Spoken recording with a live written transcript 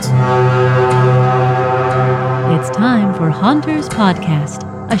time for Haunters Podcast,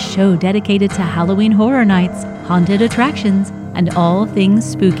 a show dedicated to Halloween horror nights, haunted attractions, and all things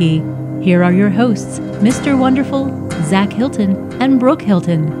spooky. Here are your hosts, Mr. Wonderful, Zach Hilton, and Brooke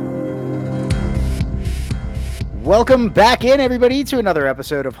Hilton. Welcome back in, everybody, to another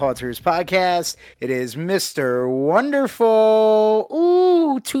episode of Haunters Podcast. It is Mr. Wonderful.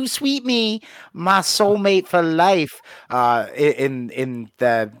 Ooh, too sweet me, my soulmate for life. In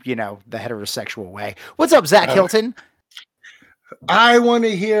the the heterosexual way. What's up, Zach Hilton? I want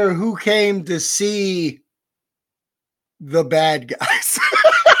to hear who came to see the bad guys.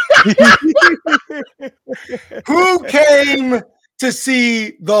 Who came to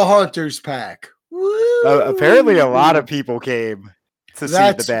see the Hunters Pack? Apparently, a lot of people came to see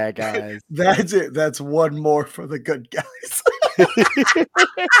the bad guys. That's it. That's one more for the good guys.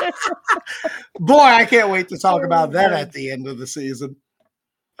 Boy, I can't wait to talk about that at the end of the season.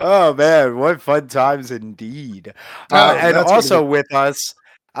 Oh, man. What fun times indeed. And also with us,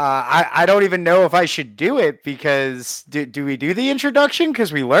 I don't even know if I should do it because do we do the introduction?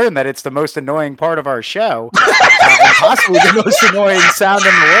 Because we learned that it's the most annoying part of our show. And possibly the most annoying sound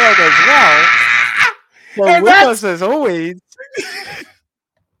in the world as well. Well, with us as always,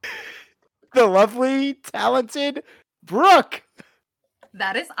 the lovely, talented Brooke.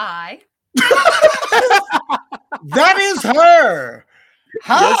 That is I. That is her.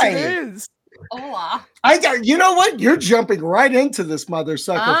 Hi. Yes, it is. Hola. You know what? You're jumping right into this mother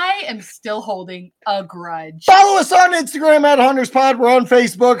sucker. I am still holding a grudge. Follow us on Instagram at Hunters Pod. We're on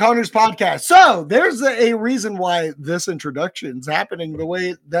Facebook, Hunters Podcast. So there's a reason why this introduction is happening the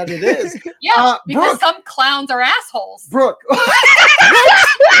way that it is. Yeah, because Brooke, some clowns are assholes. Brooke.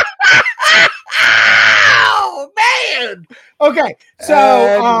 Oh, man. Okay,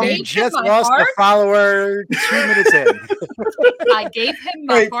 so we just lost a follower 2 minutes in. I gave him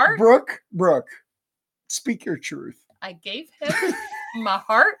my heart. Brooke, speak your truth. I gave him my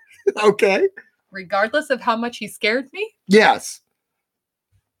heart. Okay. Regardless of how much he scared me. Yes.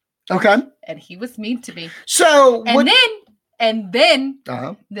 Okay. And he was mean to me. So and then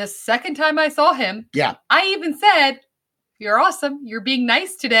the second time I saw him, I even said, "You're awesome. You're being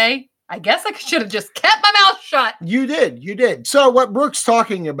nice today." I guess I should have just kept my mouth shut. You did. So what Brooke's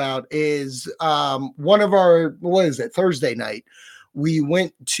talking about is one of our, Thursday night. We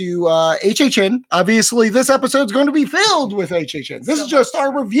went to HHN. Obviously, this episode's going to be filled with HHN. This is just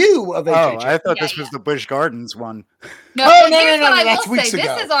our review of HHN. Oh, I thought this was the Busch Gardens one. No, that's weeks ago.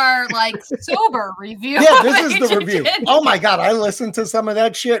 This is our sober review. Yeah, this is the review. Oh my God, I listened to some of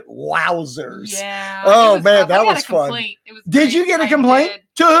that shit. Wowzers. Yeah. Oh man, that was fun. Did you get a complaint?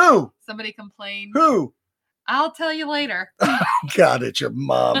 To who? Somebody complained. Who? I'll tell you later. God, it's your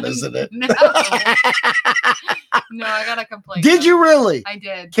mom, isn't it? No, I got a complaint. Did you really? I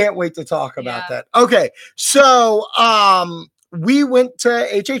did. Can't wait to talk about that. Okay, so we went to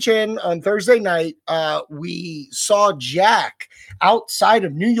HHN on Thursday night. We saw Jack outside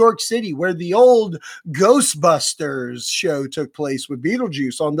of New York City, where the old Ghostbusters show took place with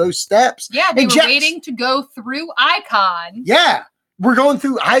Beetlejuice on those steps. Yeah, we were waiting to go through Icon. Yeah. We're going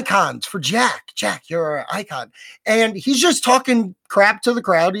through icons for Jack. Jack, you're our icon. And he's just talking crap to the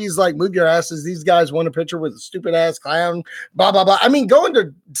crowd. He's like, move your asses. These guys want a picture with a stupid ass clown, blah, blah, blah. I mean, going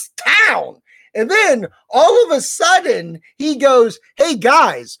to town. And then all of a sudden he goes, hey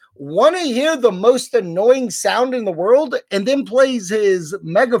guys, want to hear the most annoying sound in the world? And then plays his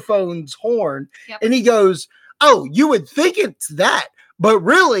megaphone's horn. Yep. And he goes, oh, you would think it's that, but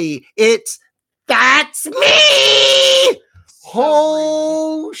really that's me.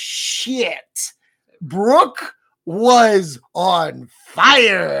 Oh shit. Brooke was on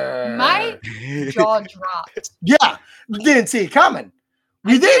fire. My jaw dropped. Yeah, you didn't see it coming.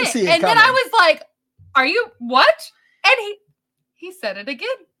 You didn't see it coming. And then I was like, are you what? And he said it again.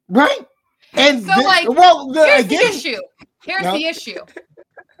 Right. And so here's the issue.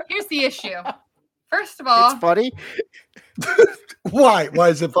 Here's the issue. First of all, it's funny. Why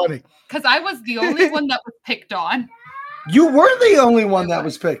is it funny? Because I was the only one that was picked on. You were the only one that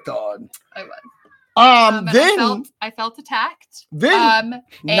was picked on. I was. Then I felt attacked. Then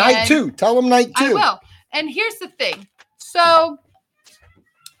night 2. Tell them night 2. I will. And here's the thing. So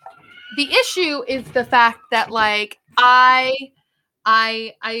the issue is the fact that I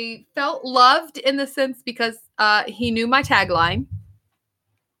felt loved in the sense because he knew my tagline,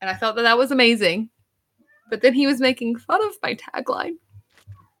 and I felt that was amazing. But then he was making fun of my tagline.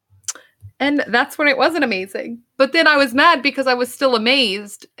 And that's when it wasn't amazing. But then I was mad because I was still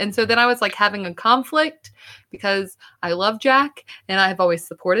amazed. And so then I was having a conflict because I love Jack and I've always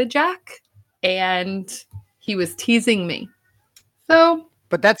supported Jack. And he was teasing me. So.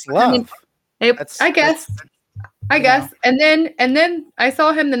 But that's love. I guess. I guess. And then I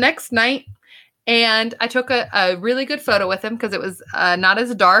saw him the next night, and I took a really good photo with him because it was not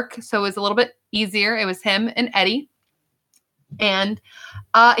as dark, so it was a little bit easier. It was him and Eddie. And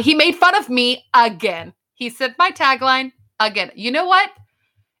he made fun of me again. He said my tagline again. You know what?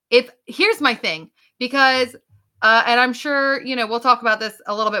 Here's my thing, because and I'm sure, we'll talk about this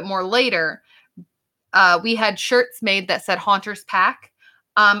a little bit more later. We had shirts made that said Haunters Pack.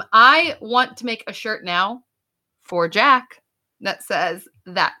 I want to make a shirt now for Jack that says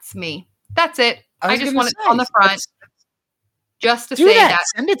that's me. That's it. I just want it on the front just to say that.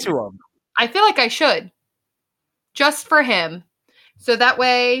 Send it to him. I feel like I should, just for him. So that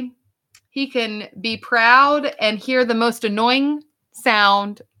way he can be proud and hear the most annoying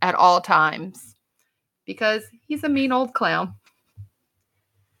sound at all times, because he's a mean old clown.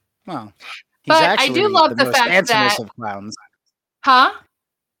 Well, but I do love the fact that of clowns. Huh?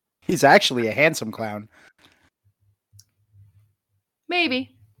 He's actually a handsome clown.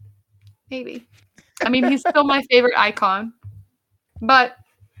 Maybe. I mean, he's still my favorite icon, but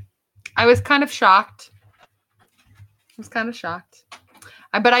I was kind of shocked.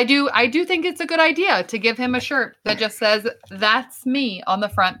 But I do think it's a good idea to give him a shirt that just says "That's me" on the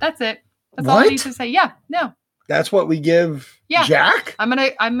front. That's it. That's all I need to say. Yeah, no. That's what we give Jack? I'm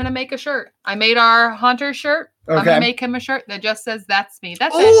gonna make a shirt. I made our Hunter shirt. Okay. I'm gonna make him a shirt that just says "That's me."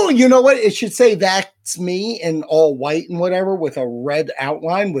 That's it. Oh, you know what? It should say "That's me" in all white and whatever, with a red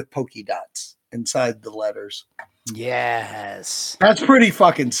outline with polka dots inside the letters. Yes. That's pretty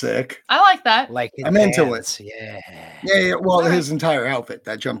fucking sick. I like that. I'm into it. Yeah. Well, his entire outfit,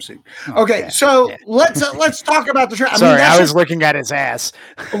 that jumpsuit. Okay, so let's talk about the trip. Sorry, I was looking at his ass.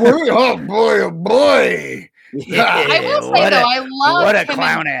 Oh boy. Yeah. I will say though, I love what a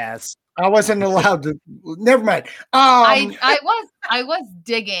clown ass. I wasn't allowed to. Never mind. I was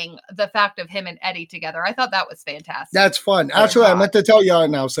digging the fact of him and Eddie together. I thought that was fantastic. That's fun. Actually, I meant to tell y'all,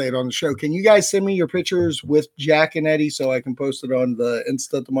 and I'll say it on the show. Can you guys send me your pictures with Jack and Eddie so I can post it on the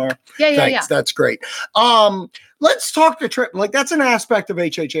Insta tomorrow? Yeah. That's great. Let's talk the trip. Like, that's an aspect of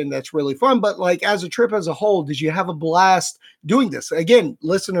HHN that's really fun. But like, as a trip as a whole, did you have a blast doing this? Again,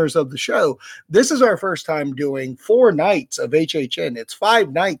 listeners of the show, this is our first time doing 4 nights of HHN. It's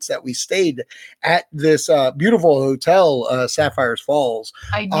 5 nights that we stayed at this beautiful hotel, Sapphires Falls.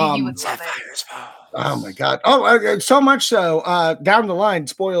 I knew you would love it. Oh my God. Oh, so much so, down the line,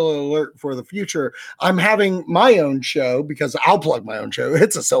 spoiler alert for the future, I'm having my own show, because I'll plug my own show.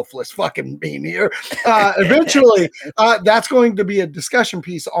 It's a selfless fucking being here. Eventually, that's going to be a discussion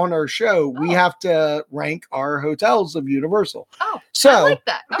piece on our show. We have to rank our hotels of Universal. So I like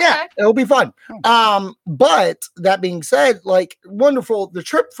that. Okay. Yeah, it'll be fun. But that being said, like, wonderful, the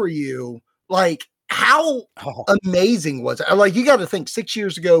trip for you, like, how amazing was it? Like, you got to think, 6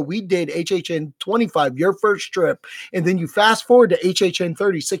 years ago, we did HHN 25, your first trip, and then you fast forward to HHN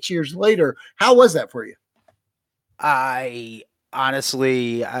 30 6 years later. How was that for you? I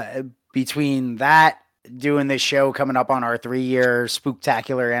honestly, between that, doing this show coming up on our 3-year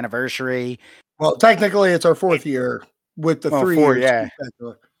spooktacular anniversary. Well, technically, it's our 4th year with the 3 years. Yeah.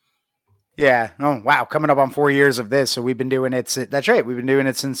 Yeah. Oh, wow. Coming up on 4 years of this. So we've been doing it. That's right. We've been doing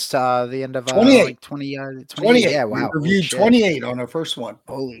it since the end of 28. 28. Yeah. Wow. We reviewed 28 on our first one.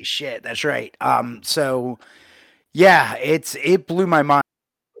 Holy shit. That's right. So yeah, it blew my mind,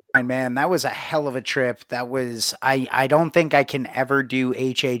 man. That was a hell of a trip. That was, I don't think I can ever do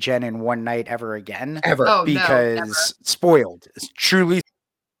HHN in one night ever again. Ever. Because spoiled. It's truly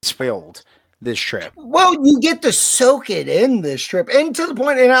spoiled. This trip. Well, you get to soak it in this trip, and to the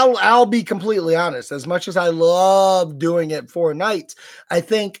point, and I'll be completely honest, as much as I love doing it 4 nights, I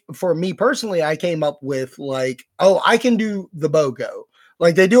think for me personally, I came up with like, I can do the BOGO.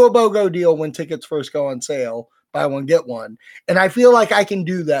 Like, they do a BOGO deal when tickets first go on sale, buy one, get one. And I feel like I can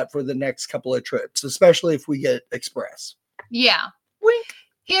do that for the next couple of trips, especially if we get express. Yeah.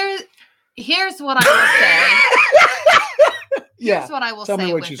 Here's what I will say. Here's what I will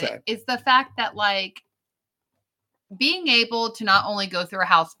say with it is the fact that, like, being able to not only go through a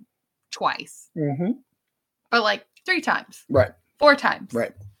house twice, but like 3 times, right, 4 times,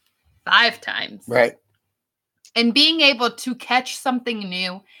 right, 5 times, right, and being able to catch something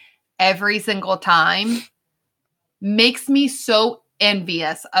new every single time makes me so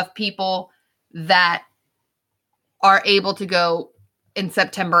envious of people that are able to go in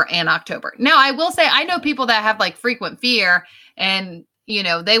September and October. Now, I will say, I know people that have like frequent fear and,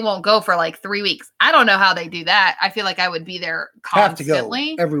 they won't go for like 3 weeks. I don't know how they do that. I feel like I would be there constantly. Have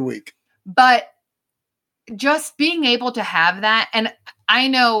to go every week. But just being able to have that, and I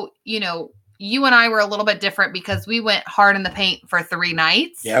know, you and I were a little bit different because we went hard in the paint for 3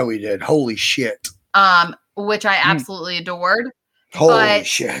 nights. Yeah, we did. Holy shit. which I absolutely adored. Holy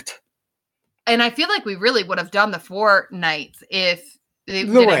shit. And I feel like we really would have done the 4 nights if they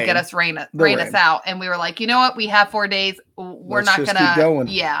didn't get us rain us out. And we were like, you know what? We have 4 days. We're not going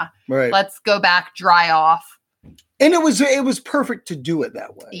to. Yeah. Right. Let's go back, dry off. And it was perfect to do it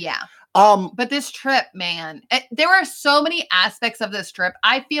that way. Yeah. But this trip, man, there are so many aspects of this trip.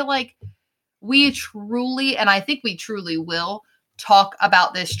 I feel like we truly, and I think we truly will, talk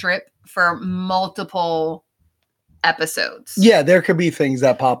about this trip for multiple episodes. Yeah, there could be things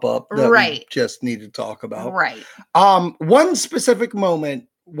that pop up that we just need to talk about. Right. One specific moment,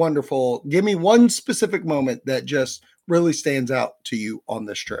 wonderful. Give me one specific moment that just really stands out to you on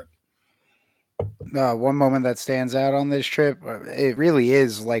this trip. One moment that stands out on this trip, it really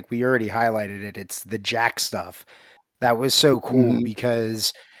is, like we already highlighted it. It's the Jack stuff. That was so cool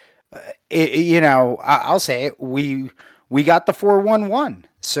because, I'll say it. We got the 411.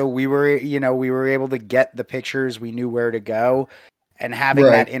 So we were able to get the pictures. We knew where to go, and having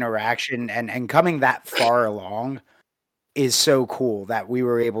that interaction and coming that far along is so cool that we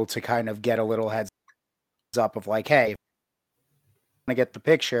were able to kind of get a little heads up of like, hey, I get the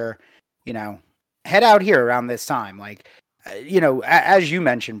picture, head out here around this time. Like, as you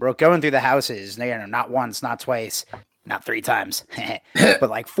mentioned, Brooke, going through the houses, not once, not twice, not 3 times, but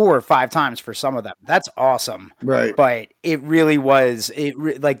like 4 or 5 times for some of them. That's awesome. Right. But it really was,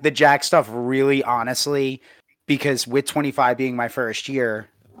 like the Jack stuff really, honestly, because with 25 being my first year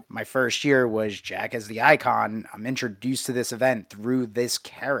was Jack as the icon. I'm introduced to this event through this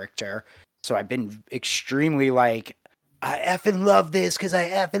character. So I've been extremely like, I effing love this because I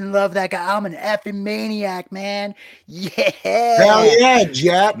effing love that guy. I'm an effing maniac, man. Yeah. Hell yeah,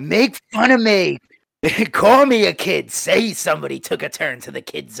 Jack. Make fun of me. Call me a kid. Say somebody took a turn to the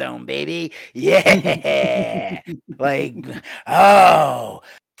kid zone, baby. Yeah. Like,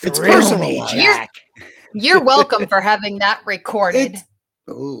 it's personal, Jack. You're welcome for having that recorded.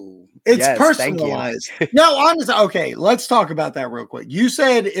 It's personalized. No, honestly, okay, let's talk about that real quick. You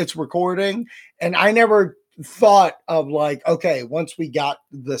said it's recording, and I never thought of like, okay, once we got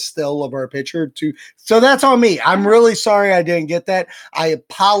the still of our picture so that's on me. I'm really sorry I didn't get that. I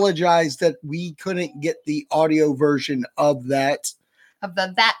apologize that we couldn't get the audio version of that. Of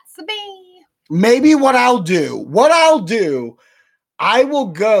the That's Me. Maybe what I'll do, I will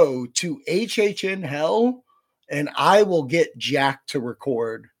go to HHN Hell and I will get Jack to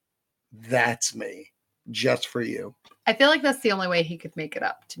record That's Me just for you. I feel like that's the only way he could make it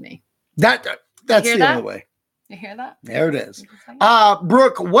up to me. That's the only way. You hear that? There it is.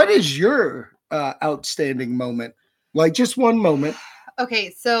 Brooke, what is your outstanding moment? Like just one moment.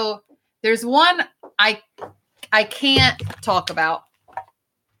 Okay, so there's one I can't talk about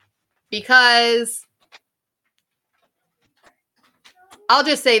because I'll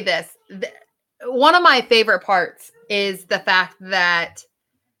just say this. One of my favorite parts is the fact that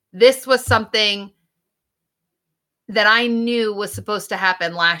this was something that I knew was supposed to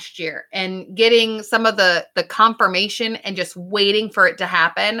happen last year, and getting some of the confirmation and just waiting for it to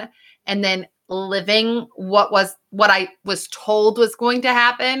happen and then living what I was told was going to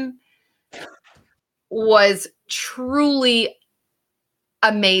happen was truly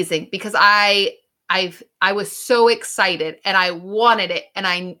amazing because I was so excited and I wanted it and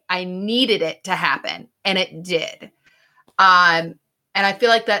I needed it to happen, and it did. And I feel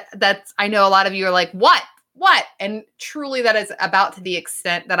like that's, I know a lot of you are like, what? And truly that is about to the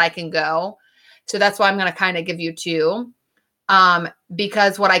extent that I can go. So that's why I'm going to kind of give you 2.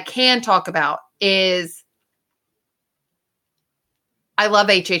 Because what I can talk about is I love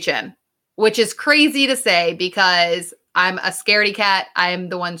HHN, which is crazy to say because I'm a scaredy cat. I'm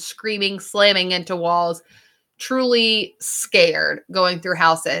the one screaming, slamming into walls, truly scared going through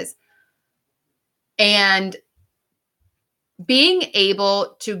houses. And being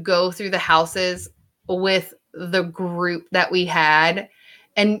able to go through the houses with the group that we had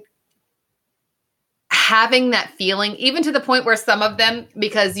and having that feeling, even to the point where some of them,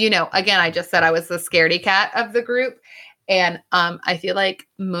 because, again, I just said I was the scaredy cat of the group. And I feel like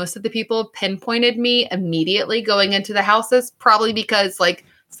most of the people pinpointed me immediately going into the houses, probably because like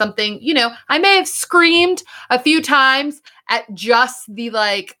something, I may have screamed a few times at just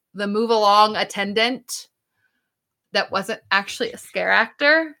the move along attendant that wasn't actually a scare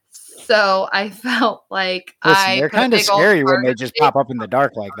actor. So I felt like they're kind of scary when they just pop up in the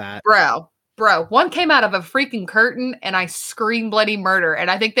dark like that. Bro, one came out of a freaking curtain and I screamed bloody murder. And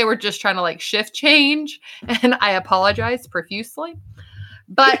I think they were just trying to shift change. And I apologized profusely.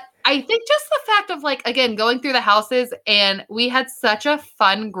 But I think just the fact of again, going through the houses, and we had such a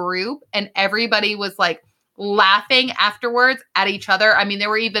fun group and everybody was laughing afterwards at each other. I mean, there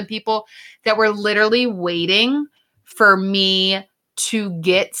were even people that were literally waiting for me to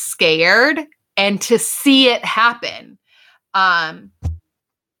get scared and to see it happen.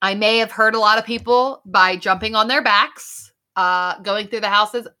 I may have hurt a lot of people by jumping on their backs, going through the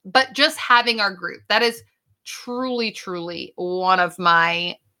houses, but just having our group, that is truly, truly one of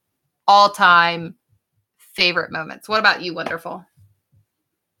my all-time favorite moments. What about you, Wonderful?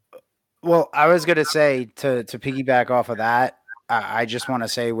 Well, I was going to say, to piggyback off of that, I just want to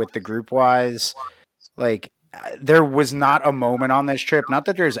say with the group wise, like, there was not a moment on this trip, not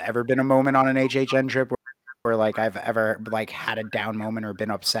that there's ever been a moment on an HHN trip where like I've ever like had a down moment or been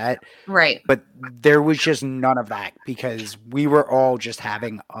upset. Right. But there was just none of that because we were all just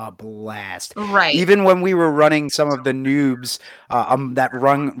having a blast. Right. Even when we were running some of the noobs that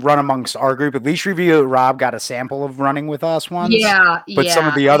run amongst our group, at least Review Rob got a sample of running with us once. Yeah. But some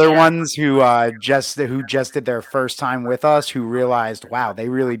of the other ones who just did their first time with us, who realized, wow, they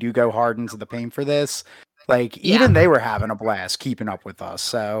really do go hard into the paint for this. Like even they were having a blast keeping up with us.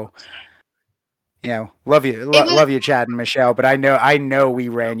 So love you, love you, Chad and Michelle. But I know we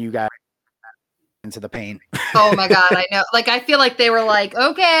ran you guys into the paint. Oh my God, I know. Like I feel like they were like,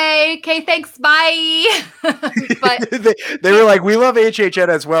 okay, thanks, bye. But they were like, we love HHN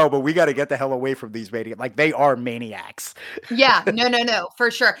as well, but we got to get the hell away from these maniacs. Like they are maniacs. Yeah, no,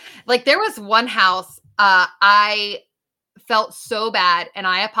 for sure. Like there was one house, I felt so bad, and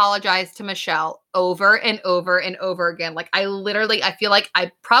I apologized to Michelle over and over and over again. Like I feel like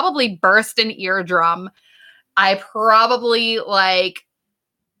I probably burst an eardrum. I probably like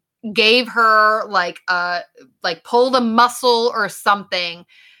gave her like pulled a muscle or something,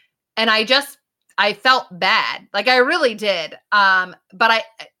 and I felt bad. Like I really did. But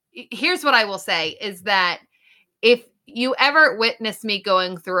here's what I will say is that if you ever witness me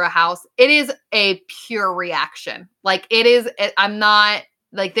going through a house, it is a pure reaction. Like I'm not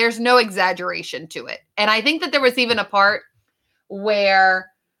like, there's no exaggeration to it. And I think that there was even a part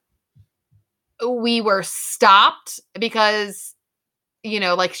where we were stopped because,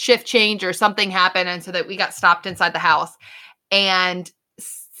 like shift change or something happened. And so that we got stopped inside the house and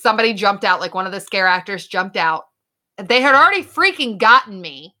somebody jumped out. Like one of the scare actors jumped out. They had already freaking gotten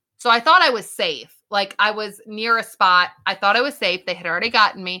me. So I thought I was safe. Like I was near a spot. I thought I was safe. They had already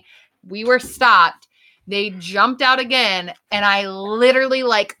gotten me. We were stopped. They jumped out again. And I literally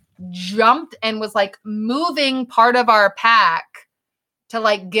like jumped and was like moving part of our pack to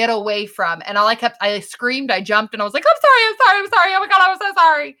like get away from. And I screamed, I jumped and I was like, I'm sorry. Oh my God, I was so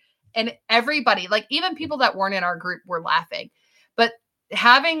sorry. And everybody, like even people that weren't in our group were laughing. But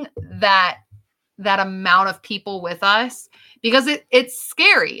having that amount of people with us, because it's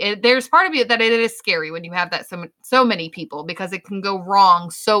scary. There's part of you that it is scary when you have that so many people, because it can go wrong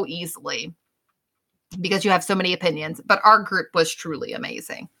so easily because you have so many opinions. But our group was truly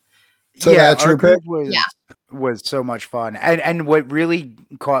amazing. So that's your pick? Was so much fun. And what really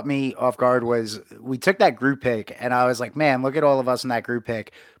caught me off guard was we took that group pick and I was like, man, look at all of us in that group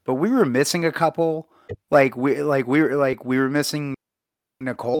pick. But we were missing a couple. We were missing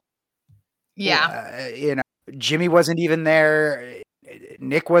Nicole. Yeah. Jimmy wasn't even there.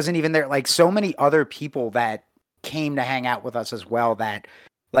 Nick wasn't even there. Like so many other people that came to hang out with us as well that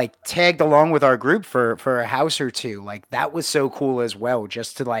like tagged along with our group for a house or two. Like that was so cool as well.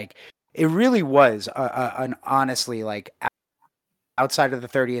 Just to like, it really was an honestly, like outside of the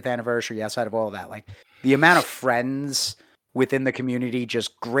 30th anniversary, outside of all of that, like the amount of friends within the community,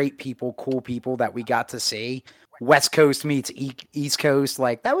 just great people, cool people that we got to see. West Coast meets East Coast.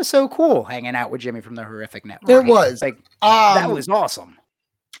 Like that was so cool hanging out with Jimmy from the Horrific Network. It was like that was awesome.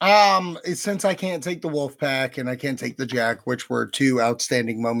 Since I can't take the Wolfpack and I can't take the Jack, which were two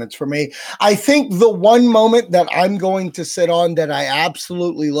outstanding moments for me, I think the one moment that I'm going to sit on that I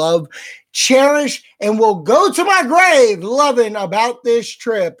absolutely love, cherish, and will go to my grave loving about this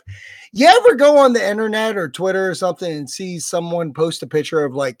trip. You ever go on the internet or Twitter or something and see someone post a picture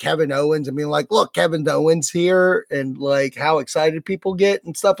of like Kevin Owens and being like, look, Kevin Owens here, and like how excited people get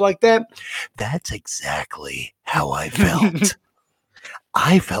and stuff like that? That's exactly how I felt.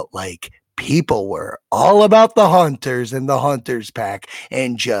 I felt like people were all about the Hunters and the Hunters pack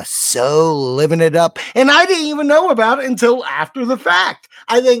and just so living it up. And I didn't even know about it until after the fact.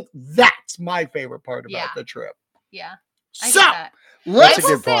 I think that's my favorite part about the trip. Yeah. So that's a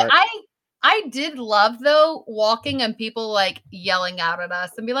good part. I did love though walking and people like yelling out at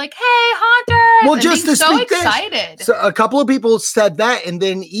us and be like, "Hey, Hunters!" Well, and just to so speak excited. So a couple of people said that, and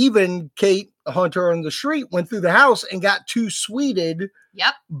then even Kate Hunter on the street went through the house and got too sweeted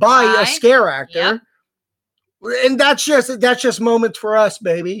by a scare actor. And that's just moments for us,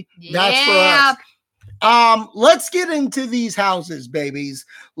 baby. That's for us. Let's get into these houses, babies.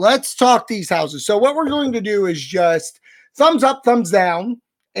 Let's talk these houses. So what we're going to do is just thumbs up, thumbs down,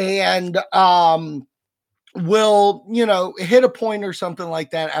 and we'll, hit a point or something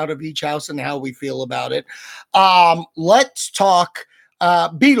like that out of each house and how we feel about it. Let's talk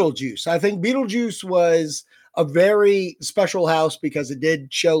Beetlejuice. I think Beetlejuice was a very special house because it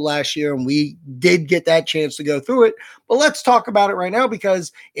did show last year and we did get that chance to go through it. But let's talk about it right now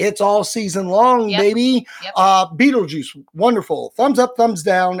because it's all season long, baby. Yep. Beetlejuice, wonderful. Thumbs up, thumbs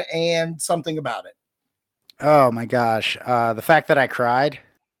down, and something about it. Oh my gosh. The fact that I cried.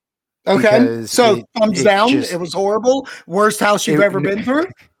 Okay. So thumbs down. It was horrible. Worst house you've ever been through?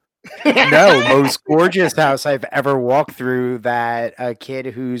 No, most gorgeous house I've ever walked through, that a kid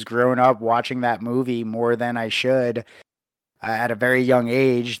who's grown up watching that movie more than I should at a very young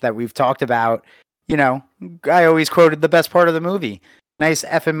age that we've talked about. I always quoted the best part of the movie. Nice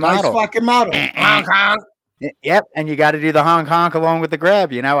effing model. Nice fucking model. Honk, honk. Yep, and you got to do the honk honk along with the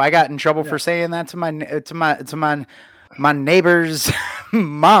grab. I got in trouble for saying that to my neighbor's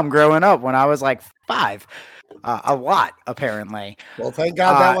mom growing up when I was like 5. A lot, apparently. Well, thank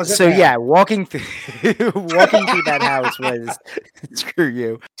God that wasn't. So yeah, walking through that house was screw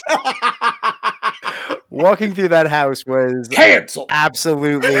you. Walking through that house was cancel.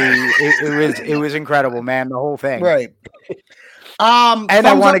 Absolutely, it was incredible, man. The whole thing, right? And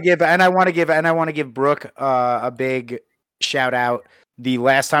I want to give Brooke a big shout out. The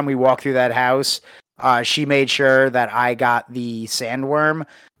last time we walked through that house, she made sure that I got the sandworm,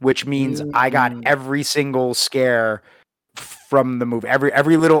 which means I got every single scare from the movie.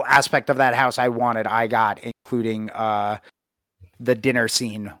 Every little aspect of that house I wanted, I got, including the dinner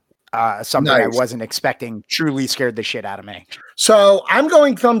scene. Something nice. I wasn't expecting truly scared the shit out of me. So I'm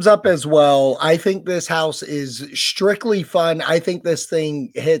going thumbs up as well. I think this house is strictly fun. I think this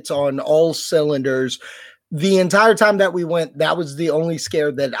thing hits on all cylinders. The entire time that we went, that was the only scare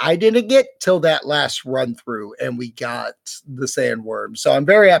that I didn't get till that last run through, and we got the sandworm. So I'm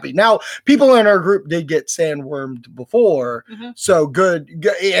very happy. Now, people in our group did get sandwormed before, so good.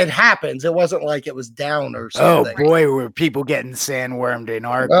 It happens. It wasn't like it was down or something. Oh boy, were people getting sandwormed in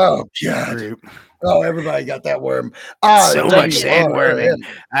our group. Oh, everybody got that worm. So much sandworming.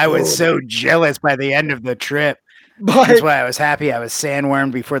 I was so jealous by the end of the trip. But that's why I was happy I was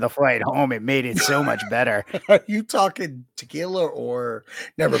sandwormed before the flight home. It made it so much better. Are you talking tequila or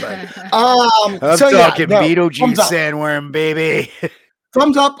never mind? I'm talking Beetlejuice sandworm, baby.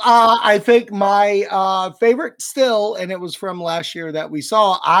 Thumbs up. I think my favorite still, and it was from last year that we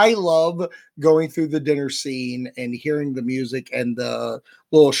saw. I love going through the dinner scene and hearing the music and the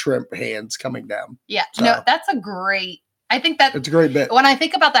little shrimp hands coming down. Yeah, so. No, that's a great. I think that it's a great bit. When I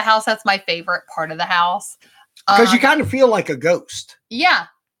think about the house, that's my favorite part of the house. Because you kind of feel like a ghost. Yeah.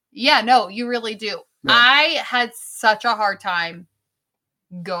 Yeah, no, you really do. Yeah. I had such a hard time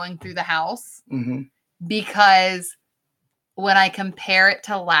going through the house because when I compare it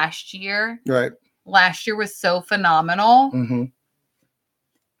to last year, last year was so phenomenal.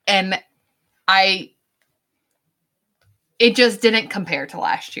 And it just didn't compare to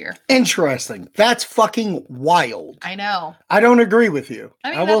last year. Interesting. That's fucking wild. I know. I don't agree with you.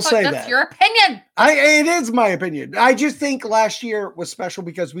 I will say that's your opinion. It is my opinion. I just think last year was special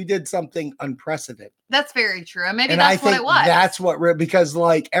because we did something unprecedented. That's very true. And maybe that's what it was. That's what, because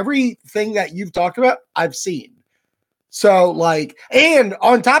like everything that you've talked about, I've seen. So like, and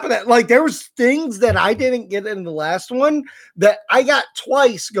on top of that, like there was things that I didn't get in the last one that I got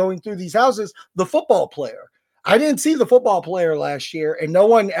twice going through these houses. The football player. I didn't see the football player last year and no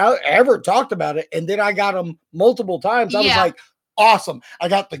one ever talked about it. And then I got him multiple times. I was like, awesome. I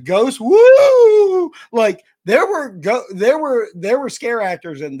got the ghost. Woo! Like there were scare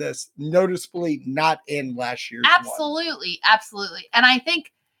actors in this, noticeably not in last year's Absolutely. Absolutely. And I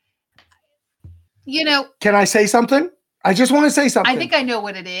think, Can I say something? I just want to say something. I think I know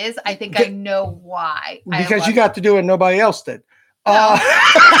what it is. I think I know why. Because you got to do it and nobody else did. No.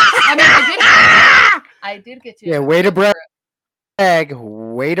 I mean, I did get to. Yeah, way to brag.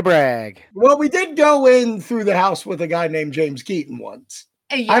 Way to brag. Well, we did go in through the house with a guy named James Keaton once.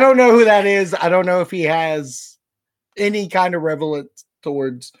 Yeah. I don't know who that is. I don't know if he has any kind of relevance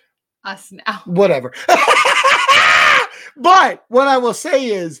towards us now. Whatever. But what I will say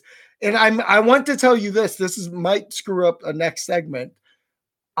is, and I want to tell you this might screw up a next segment.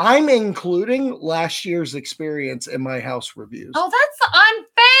 I'm including last year's experience in my house reviews. Oh, that's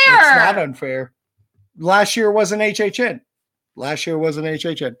unfair. It's not unfair. Last year was an HHN.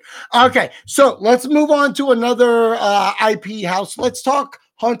 Okay, so let's move on to another IP house. Let's talk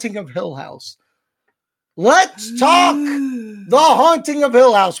Haunting of Hill House. Let's talk The Haunting of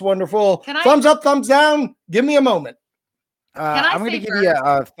Hill House. Wonderful. Thumbs up, thumbs down. Give me a moment. I'm going to give you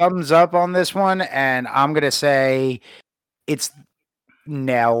a thumbs up on this one, and I'm going to say it's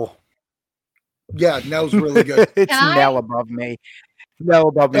Nell. Yeah, Nell's really good. It's Nell above me. Nell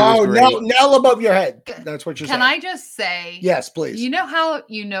above me. Oh, Nell above your head. That's what you're saying. Can I just say? Yes, please. You know how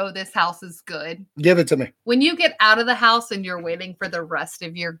you know this house is good? Give it to me. When you get out of the house and you're waiting for the rest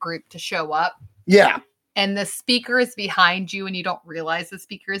of your group to show up. Yeah. And the speaker is behind you and you don't realize the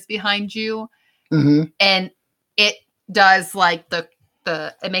speaker is behind you. Mm-hmm. And it does like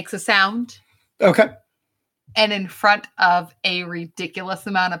it makes a sound. Okay. And in front of a ridiculous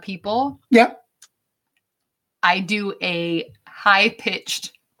amount of people. Yeah. I do a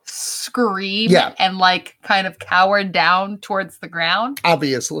high-pitched scream and like kind of cower down towards the ground.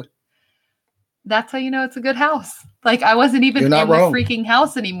 Obviously. That's how you know it's a good house. Like I wasn't even in the freaking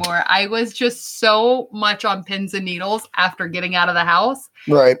house anymore. I was just so much on pins and needles after getting out of the house.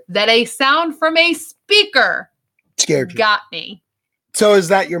 Right. That a sound from a speaker scared you. Got me. So is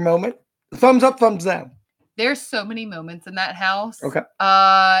that your moment? Thumbs up, thumbs down. There's so many moments in that house. Okay.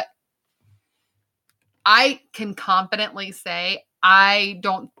 I can confidently say I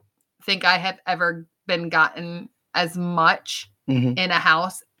don't think I have ever been gotten as much in a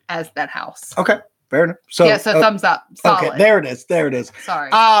house as that house. Okay, fair enough. So thumbs up. Solid. Okay, there it is. Sorry,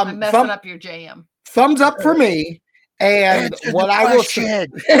 I'm messing up your JM. Thumbs up for me. And answer what I will say,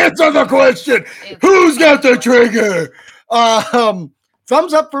 answer the question. Who's got the trigger?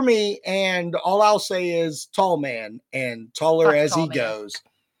 Thumbs up for me. And all I'll say is tall man and taller as he goes.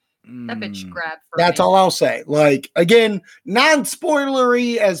 That bitch grabbed for That's me. all I'll say. Like, again,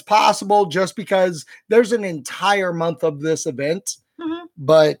 non-spoilery as possible, just because there's an entire month of this event,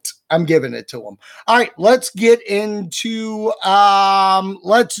 but I'm giving it to them. All right, let's get into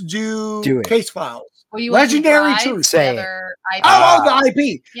let's do case files. Legendary Truth. The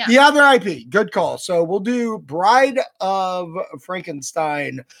IP. Yeah. The other IP. Good call. So we'll do Bride of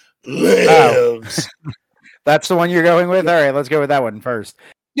Frankenstein Lives. That's the one you're going with? All right, let's go with that one first.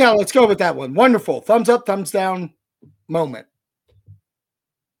 Yeah, let's go with that one. Wonderful. Thumbs up, thumbs down moment.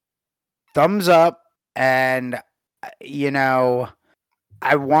 Thumbs up. And,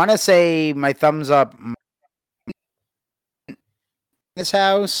 I want to say my thumbs up. This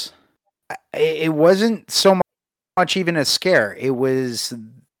house, it wasn't so much even a scare. It was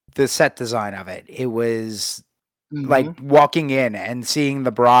the set design of it. It was like walking in and seeing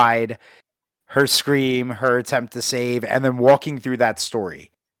the bride, her scream, her attempt to save, and then walking through that story.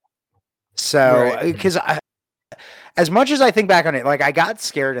 So, because as much as I think back on it, like I got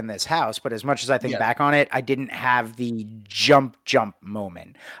scared in this house, but as much as I think back on it, I didn't have the jump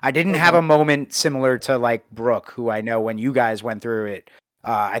moment. I didn't have a moment similar to like Brooke, who I know when you guys went through it.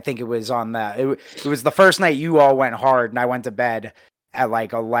 I think it was on it was the first night you all went hard, and I went to bed at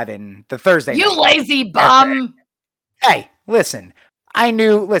like 11 the Thursday. You night. Lazy bum! Hey, listen, I'm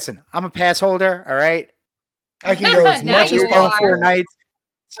a pass holder. All right, I can go as much as 4 nights.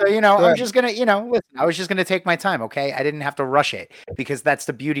 So, I'm just going to, listen, I was just going to take my time, okay? I didn't have to rush it because that's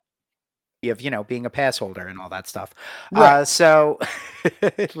the beauty of, being a pass holder and all that stuff. Right. So,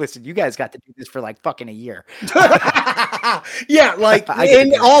 listen, you guys got to do this for like fucking a year. Yeah, like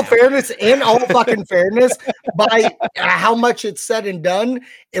in all fairness, by how much it's said and done,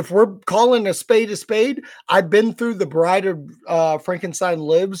 if we're calling a spade, I've been through the Bride of Frankenstein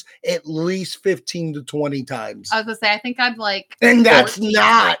Lives at least 15 to 20 times. I was going to say, I think I'm like... And that's 14.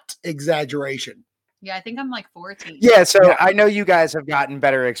 Not exaggeration. Yeah, I think I'm like 14. Yeah, so I know you guys have gotten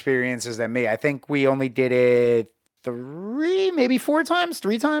better experiences than me. I think we only did it 3 times.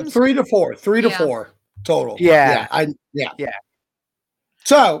 3 to 4 total. Yeah.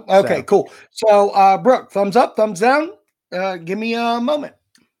 So, okay, cool. So, Brooke, thumbs up, thumbs down. Give me a moment.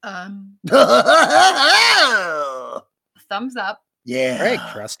 Thumbs up. Yeah. All right,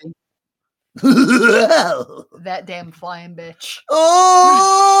 Krusty. That damn flying bitch.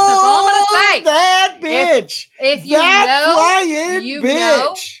 Oh, that's all I'm gonna say. That bitch. If you that know, flying you bitch.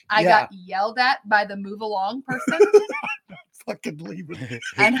 Know, I got yelled at by the move along person. Fucking leaving.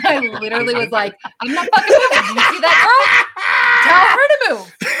 And I literally was like, I'm not fucking moving. Do you see that girl? Tell her to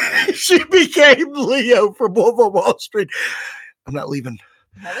move. She became Leo from Wolf of Wall Street. I'm not leaving.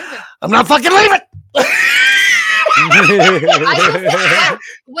 I'm not fucking leaving.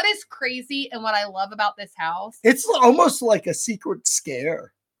 What is crazy and what I love about this house, it's almost like a secret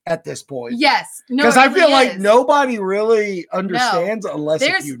scare at this point. Yes, because I feel like nobody really understands unless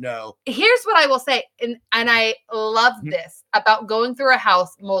if you know. Here's what I will say, and I love this about going through a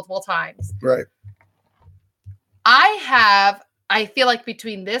house multiple times. Right. I feel like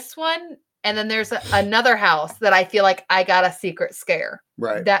between this one And then there's another house that I feel like I got a secret scare.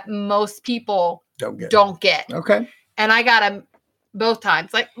 Right. That most people don't get. Okay. And I got them both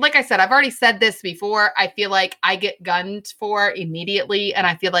times. Like I said, I've already said this before. I feel like I get gunned for immediately. And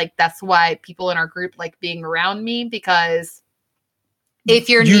I feel like that's why people in our group like being around me, because if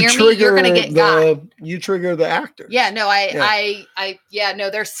you're near me, you're going to get got. You trigger the actors. Yeah, no, no,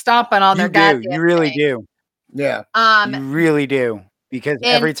 they're stomping on their goddamn You really thing. do. Yeah. You really do. Because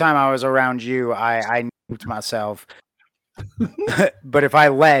every time I was around you, I knew to myself. But if I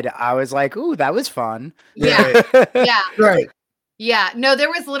led, I was like, ooh, that was fun. Yeah. Yeah. Right. Yeah. No, there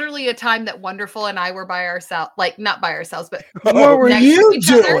was literally a time that Wonderful and I were by ourselves, like not by ourselves, but what were you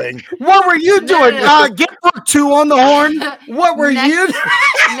doing? What were you doing? Get Brooke 2 on the horn. What were you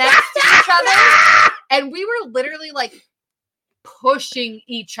next to each other? And we were literally like pushing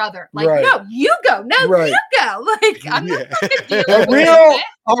each other. Like, no, you go. No, you go. Like, I'm not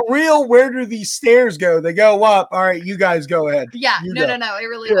a real, where do these stairs go? They go up. All right, you guys go ahead. Yeah. No. It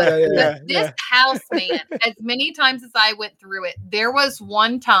really was. This house, man, as many times as I went through it, there was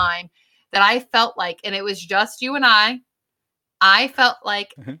one time that I felt like, and it was just you and I felt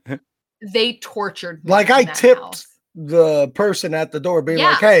like they tortured me. Like I tipped the person at the door being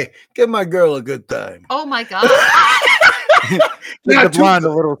like, hey, give my girl a good time. Oh my God. Give the blonde a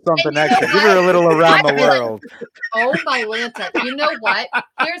little something extra. Give her a little around the world. Oh my Lanta. You know what?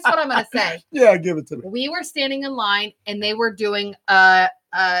 Here's what I'm going to say. Yeah, give it to me. We were standing in line and they were doing a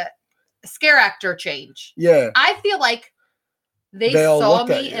scare actor change. Yeah. I feel like they saw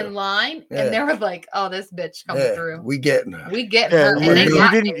me in line and they were like, oh, this bitch coming through. We getting her. You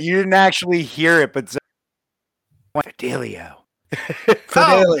didn't actually hear it, but Fidelio.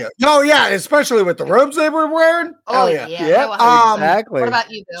 Fidelio. Oh yeah, especially with the robes they were wearing. Oh yeah. Exactly. What about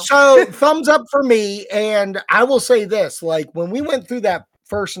you, Bill? So thumbs up for me. And I will say this: like when we went through that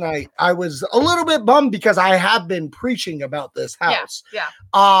first night, I was a little bit bummed because I have been preaching about this house. Yeah.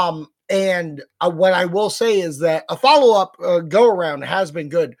 And what I will say is that a follow-up go around has been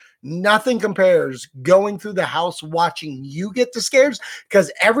good. Nothing compares going through the house, watching you get the scares,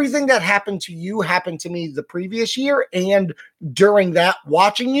 because everything that happened to you happened to me the previous year. And during that,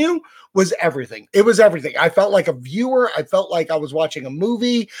 watching you was everything. It was everything. I felt like a viewer. I felt like I was watching a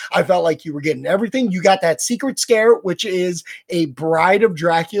movie. I felt like you were getting everything. You got that secret scare, which is a bride of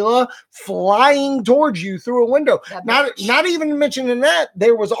Dracula flying towards you through a window. Not even mentioning that,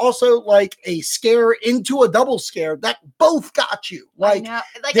 there was also like a scare into a double scare that both got you. Like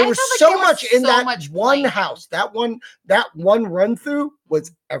there was so much in that one house. That one run through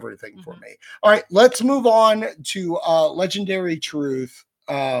was everything for me. All right, let's move on to Legendary Truth.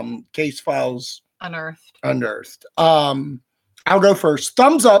 Case files unearthed. I'll go first.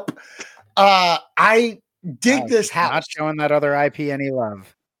 Thumbs up. I dig this house. Not showing that other IP any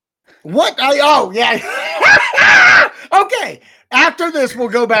love. What? Okay. After this, we'll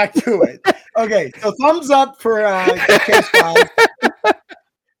go back to it. Okay. So thumbs up for Case Files.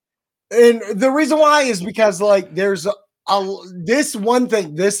 And the reason why is because like there's this one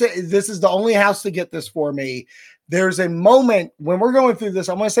thing. This is the only house to get this for me. There's a moment when we're going through this.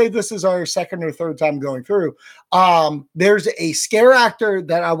 I'm going to say this is our second or third time going through. There's a scare actor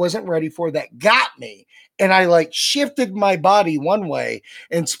that I wasn't ready for that got me. And I like shifted my body one way.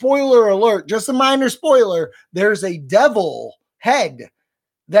 And spoiler alert, just a minor spoiler, there's a devil head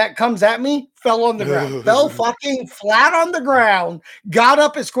that comes at me, fell on the ground, fell fucking flat on the ground, got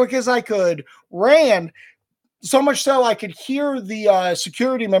up as quick as I could, ran. So much so I could hear the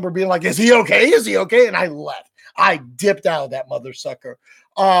security member being like, is he okay? Is he okay? And I left. I dipped out of that mother sucker.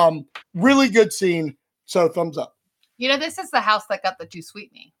 Really good scene. So thumbs up. You know, this is the house that got the Too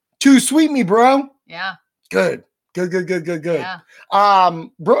Sweet Me. Too Sweet Me, bro. Yeah. Good. Yeah.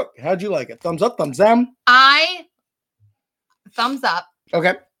 Brooke, how'd you like it? Thumbs up, thumbs down? Thumbs up.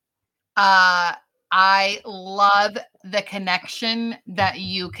 Okay. I love the connection that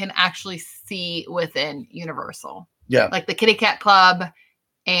you can actually see within Universal. Yeah. Like the Kitty Cat Club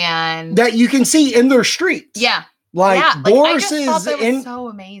and that you can see in their streets. Yeah. Like Boris is so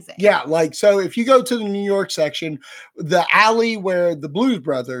amazing. Yeah, like so if you go to the New York section, the alley where the Blues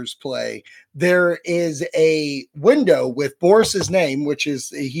Brothers play, there is a window with Boris's name, which is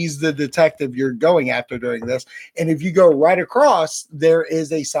he's the detective you're going after during this. And if you go right across, there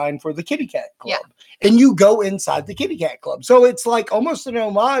is a sign for the Kitty Cat Club. Yeah. And you go inside the Kitty Cat Club. So it's like almost an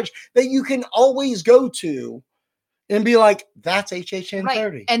homage that you can always go to and be like, that's HHN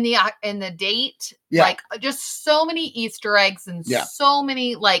 30. And the date, like just so many Easter eggs and so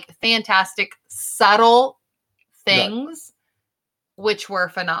many like fantastic, subtle things, which were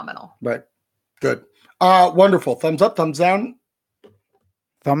phenomenal. Right. Good. Wonderful. Thumbs up, thumbs down.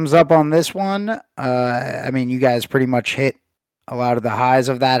 Thumbs up on this one. I mean, you guys pretty much hit a lot of the highs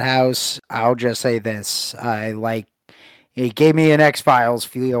of that house. I'll just say this. It gave me an X-Files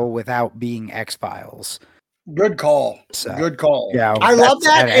feel without being X-Files. Good call. So, Good call. Yeah, I love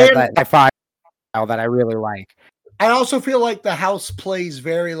that. And that file that I really like. I also feel like the house plays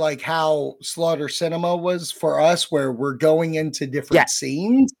very like how Slaughter Cinema was for us, where we're going into different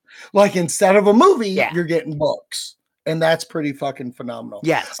scenes. Like instead of a movie, you're getting books. And that's pretty fucking phenomenal.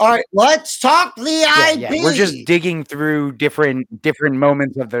 Yes. All right, let's talk the IP. Yeah. We're just digging through different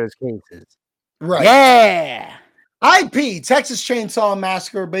moments of those cases. Right. Yeah. IP, Texas Chainsaw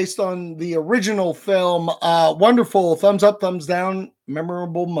Massacre, based on the original film. Wonderful. Thumbs up, thumbs down.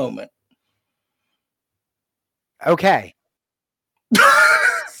 Memorable moment. Okay.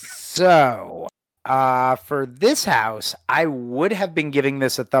 So, for this house, I would have been giving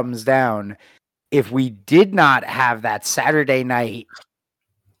this a thumbs down if we did not have that Saturday night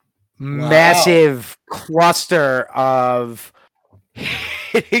massive cluster of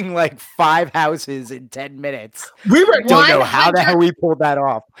hitting like 5 houses in 10 minutes. We don't know how the hell we pulled that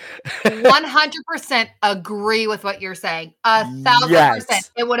off. 100% agree with what you're saying.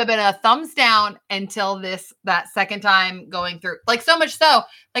 1,000%. It would have been a thumbs down until that second time going through. Like so much so,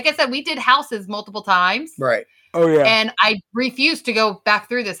 like I said, we did houses multiple times. Right. Oh yeah. And I refuse to go back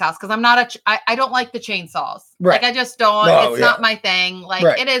through this house because I'm not I don't like the chainsaws. Right. Like I just don't. It's not my thing. Like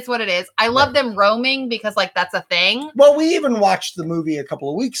it is what it is. I love them roaming because like that's a thing. Well, we even watched the movie a couple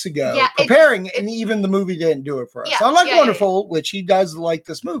of weeks ago, preparing, and even the movie didn't do it for us. Unlike Wonderful, which he does like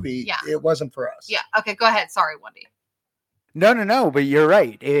this movie, it wasn't for us. Yeah. Okay. Go ahead. Sorry, Wendy. No, but you're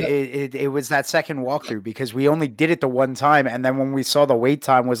right. It was that second walkthrough because we only did it the one time, and then when we saw the wait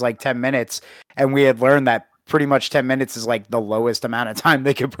time was like 10 minutes, and we had learned that pretty much 10 minutes is like the lowest amount of time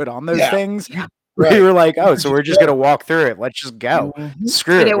they could put on those things. Yeah. We were like, oh, so we're just gonna walk through it. Let's just go.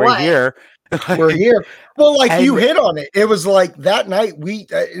 Screw it. We're here. We're here. Well, like you hit on it. It was like that night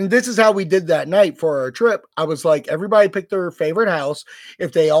and this is how we did that night for our trip. I was like, everybody picked their favorite house.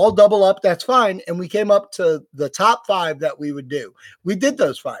 If they all double up, that's fine. And we came up to the top 5 that we would do. We did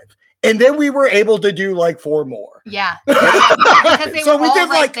those 5. And then we were able to do like 4 more. Yeah. So we did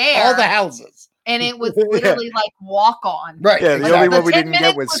like all the houses. And it was literally like walk on. Right. Yeah, the only one we didn't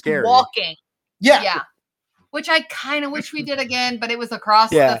get was scary. Walking. Yeah. Yeah. Which I kind of wish we did again, but it was across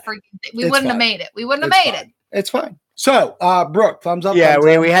the freaking thing. We wouldn't have made it. We wouldn't have made it. It's fine. So, Brooke, thumbs up. Yeah,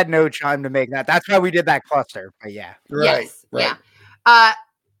 thumbs we had no time to make that. That's why we did that cluster. But yeah. Right. Yes, right. Yeah.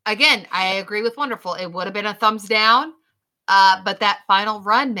 Again, I agree with Wonderful. It would have been a thumbs down. But that final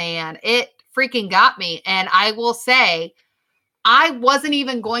run, man, it freaking got me. And I will say, I wasn't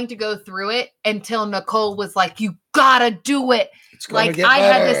even going to go through it until Nicole was like, you gotta do it. Like I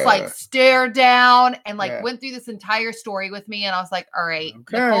had this like stare down and like went through this entire story with me. And I was like, all right,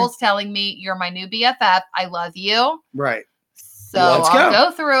 Nicole's telling me you're my new BFF. I love you. Right. So I'll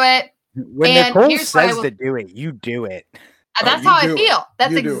go through it. When Nicole says to do it, you do it. That's how I feel.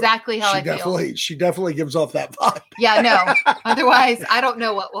 That's exactly how I feel. She definitely gives off that vibe. Yeah, no. Otherwise, I don't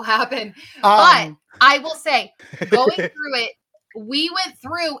know what will happen. But I will say, going through it, we went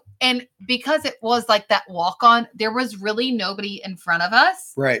through, and because it was like that walk on, there was really nobody in front of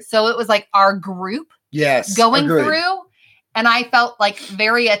us. Right. So it was like our group going through, and I felt like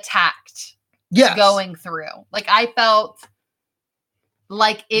very attacked going through. Like I felt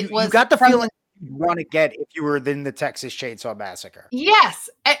like it was. You got the feeling you want to get if you were in the Texas Chainsaw Massacre. Yes.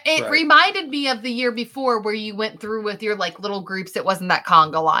 It reminded me of the year before where you went through with your like little groups. It wasn't that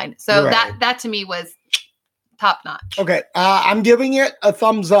conga line. So that to me was top notch. Okay. I'm giving it a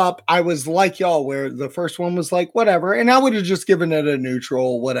thumbs up. I was like y'all where the first one was like, whatever. And I would have just given it a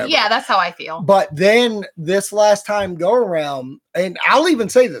neutral, whatever. Yeah, that's how I feel. But then this last time go around, and I'll even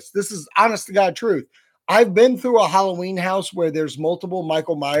say this is honest to God truth. I've been through a Halloween house where there's multiple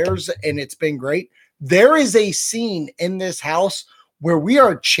Michael Myers and it's been great. There is a scene in this house where we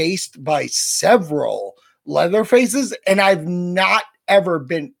are chased by several Leatherfaces, and I've not ever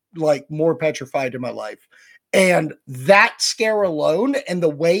been like more petrified in my life. And that scare alone and the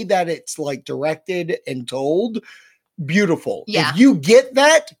way that it's like directed and told, beautiful. Yeah. If you get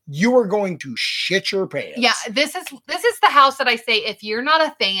that, you are going to shit your pants. Yeah, this is the house that I say, if you're not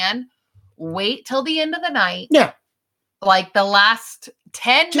a fan, wait till the end of the night. Yeah. Like the last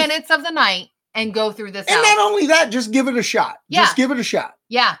 10 minutes of the night and go through this and house. Not only that, just give it a shot. Yeah. Just give it a shot.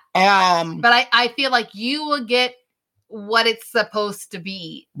 Yeah. But I feel like you will get what it's supposed to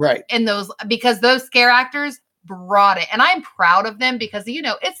be. Right. In those, because those scare actors brought it. And I'm proud of them because, you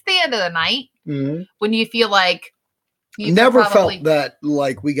know, it's the end of the night when you feel like Never felt that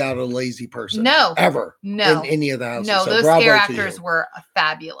like we got a lazy person. No. Ever. No. In any of the houses. No, So those bravo scare to actors you. were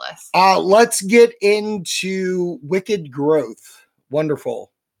fabulous. Let's get into Wicked Growth.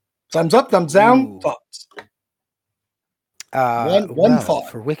 Wonderful. Thumbs up, thumbs down, Ooh. thoughts. One well, thought.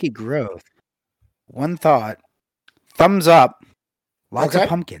 for Wicked Growth. One thought. Thumbs up. Lots Okay. of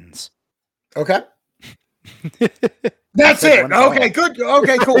pumpkins. Okay. That's it. Okay, good.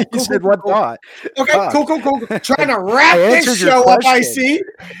 Okay, cool. You cool, said cool, one cool. thought. Okay, Fuck. cool. Trying to wrap I this answered your show up, I question. see.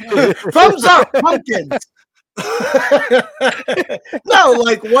 Thumbs up, pumpkins. No,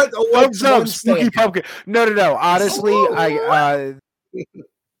 like what? Thumbs up, spooky stand? pumpkin. No. Honestly,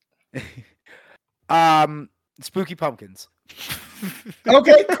 spooky pumpkins.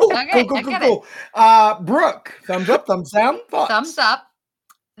 Okay, cool. Okay, I get Cool. Brooke, thumbs up, thumbs down, thoughts. Thumbs up.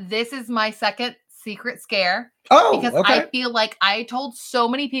 This is my second secret scare Oh, because okay. I feel like I told so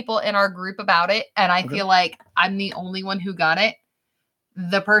many people in our group about it, and I feel like I'm the only one who got it.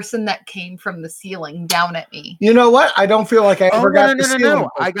 The person that came from the ceiling down at me. You know what? I don't feel like I ever got the ceiling. No.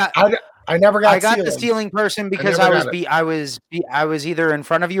 I never got. I got the ceiling person because I was either in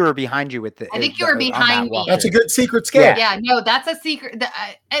front of you or behind you with the. I think you were behind me. That's a good secret scare. Yeah, no, that's a secret.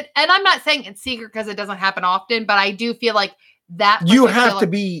 And I'm not saying it's secret because it doesn't happen often, but I do feel like that you have to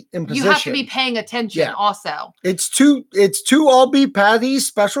be in position. You have to be paying attention. Also, it's two all beef patties,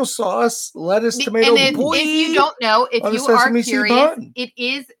 special sauce, lettuce, tomato. And if you don't know, if you are curious, it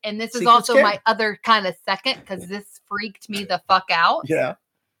is, and this is also my other kind of second because this freaked me the fuck out. Yeah.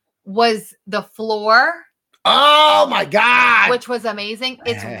 Was the floor. Oh my God. Which was amazing.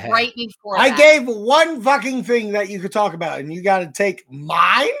 It's right before I gave one fucking thing that you could talk about, and you got to take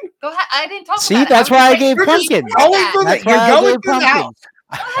mine? Go ahead. I didn't talk about it. See, that's why I gave pumpkin. You're going through the house.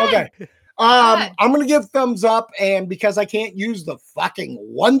 Okay. I'm going to give thumbs up, and because I can't use the fucking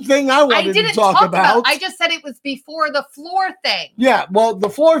one thing I wanted to talk about. I just said it was before the floor thing. Yeah, well, the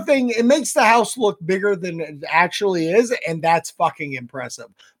floor thing, it makes the house look bigger than it actually is, and that's fucking impressive.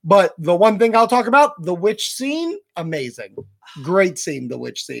 But the one thing I'll talk about, the witch scene, amazing. Great scene, the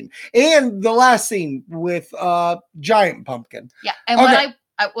witch scene. And the last scene with Giant Pumpkin. Yeah, and okay.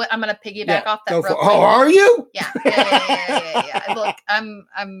 I'm gonna piggyback off that. Oh, are you? Yeah. Look,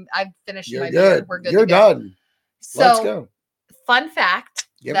 I've finished my beer. We're good. You're done. So, let's go. Fun fact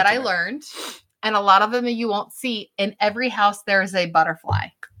that I learned, and a lot of them you won't see. In every house, there is a butterfly.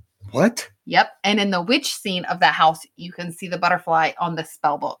 What? Yep. And in the witch scene of that house, you can see the butterfly on the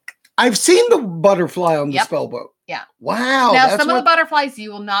spell book. I've seen the butterfly on the spell book. Yeah. Wow. Now, some of the butterflies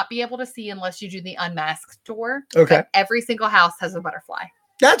you will not be able to see unless you do the unmasked tour. Okay. But every single house has a butterfly.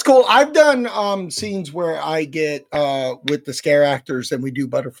 That's cool. I've done scenes where I get with the scare actors and we do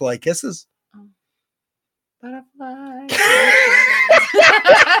butterfly kisses. Butterfly.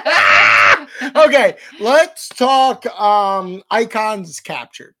 Okay, let's talk Icons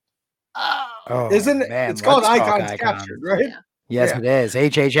Captured. Isn't it? Man, it's called Icons Captured, right? Yeah. Yes, it is.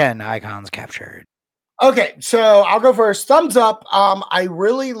 HHN Icons Captured. Okay, so I'll go first. Thumbs up. I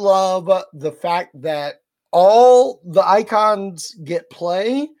really love the fact that all the icons get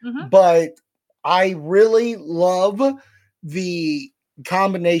play, but I really love the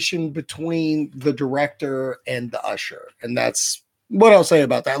combination between the director and the usher. And that's what I'll say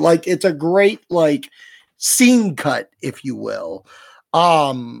about that. Like, it's a great, like, scene cut, if you will.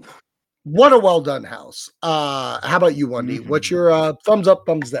 What a well done house. How about you, Wendy? What's your thumbs up,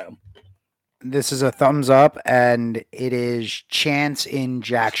 thumbs down? This is a thumbs up, and it is Chance in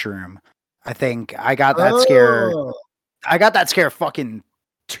Jack's room. I think I got that scare. I got that scare fucking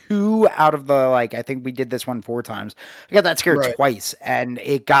 2 out of the, like, I think we did this one 4 times. I got that scare twice, and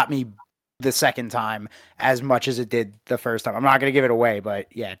it got me the second time as much as it did the first time. I'm not going to give it away,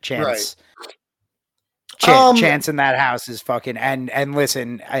 but yeah, Chance. Chance in that house is fucking, and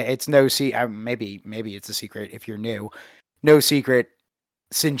listen, it's no maybe it's a secret if you're new. No secret,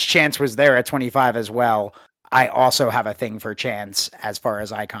 since Chance was there at 25 as well, I also have a thing for Chance as far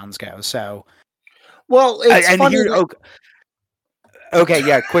as icons go. So, well, it's funny. Okay,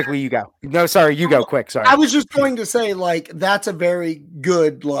 yeah, quickly you go. No, sorry, you go quick. Sorry. I was just going to say, like, that's a very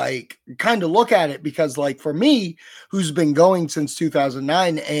good, like, kind of look at it because, like, for me, who's been going since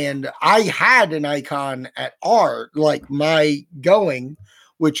 2009, and I had an icon at like, my going,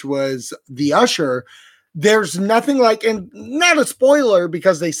 which was the usher. There's nothing like, and not a spoiler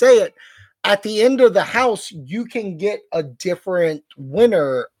because they say it, at the end of the house, you can get a different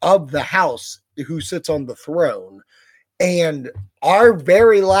winner of the house who sits on the throne. And our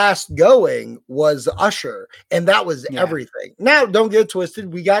very last going was Usher, and that was everything. Now, don't get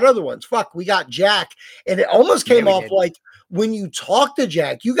twisted. We got other ones. We got Jack, and it almost came off like when you talk to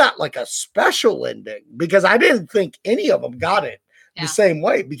Jack, you got like a special ending because I didn't think any of them got it the same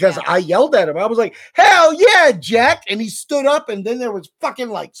way because I yelled at him. I was like, hell yeah, Jack. And he stood up and then there was fucking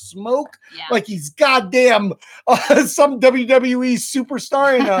like smoke. Like he's goddamn some WWE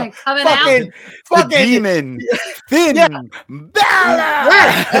superstar in a fucking demon. Finn Balor.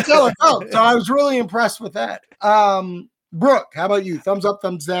 That's how it felt. So I was really impressed with that. Brooke, how about you? Thumbs up,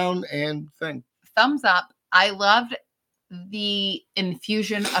 thumbs down, and thing. Thumbs up. I loved the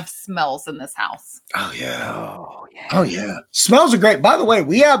infusion of smells in this house. Oh yeah. Smells are great. By the way,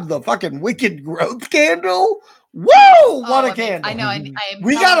 we have the fucking Wicked Growth candle. Whoa, what a candle. I know.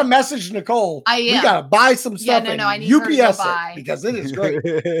 We got to message Nicole. We got to buy some stuff and I need UPS her to buy. it because it is great.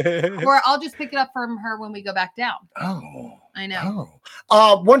 Or I'll just pick it up from her when we go back down. Oh. I know.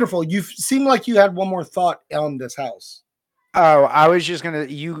 Wonderful. You seem like you had one more thought on this house. Oh, I was just gonna.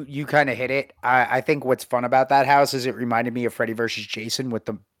 You kind of hit it. I think what's fun about that house is it reminded me of Freddy versus Jason with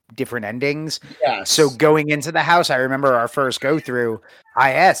the different endings. Yes. So going into the house, I remember our first go through.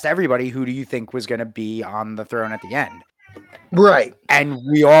 I asked everybody, "Who do you think was going to be on the throne at the end?" Right. And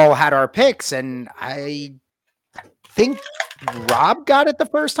we all had our picks, and I think Rob got it the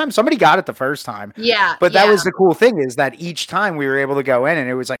first time. Somebody got it the first time. Yeah. But that was the cool thing is that each time we were able to go in, and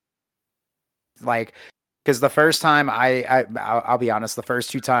it was like. Because the first time I'll be honest, the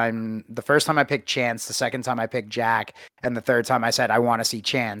first time I picked Chance, the second time I picked Jack, and the third time I said I want to see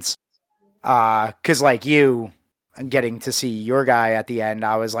Chance. Because like you, getting to see your guy at the end,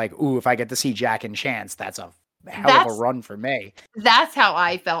 I was like, ooh, if I get to see Jack and Chance, that's a hell of a run for me. That's how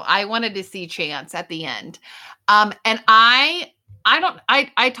I felt. I wanted to see Chance at the end, and I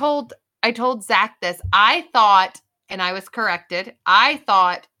told Zach this. I thought. And I was corrected. I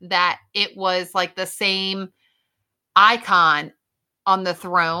thought that it was like the same icon on the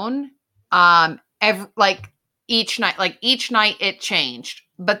throne. Each night it changed,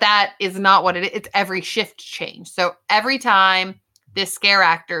 but that is not what it is. It's every shift change. So every time the scare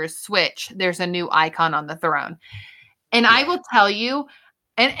actors switch, there's a new icon on the throne. And I will tell you,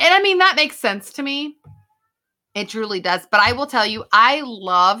 and I mean, that makes sense to me. It truly does. But I will tell you, I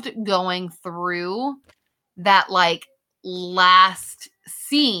loved going through that like last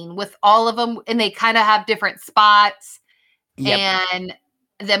scene with all of them, and they kind of have different spots and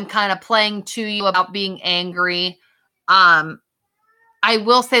them kind of playing to you about being angry. I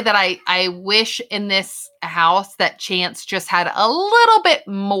will say that I wish in this house that Chance just had a little bit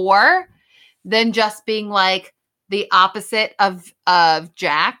more than just being like the opposite of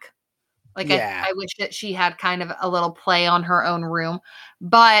Jack. Like I wish that she had kind of a little play on her own room,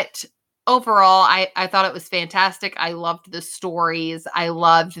 but overall, I thought it was fantastic. I loved the stories. I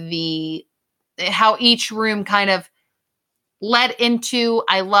loved how each room kind of led into.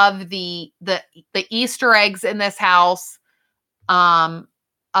 I love the Easter eggs in this house, of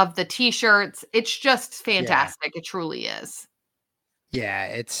the T-shirts. It's just fantastic. It truly is. Yeah,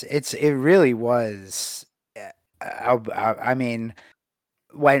 it really was. I mean.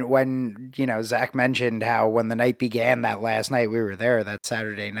 When Zach mentioned how when the night began that last night, we were there that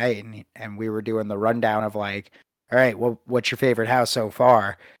Saturday night and we were doing the rundown of like, all right, well, what's your favorite house so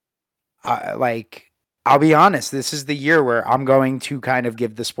far? I'll be honest, this is the year where I'm going to kind of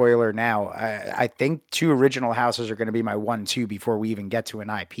give the spoiler now. I think 2 original houses are going to be my 1-2 before we even get to an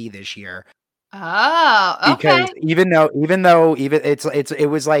IP this year. Oh, okay. Because even though it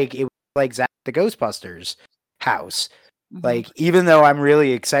was like Zach the Ghostbusters house. Like, even though I'm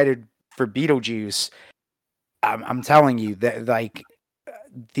really excited for Beetlejuice, I'm telling you that like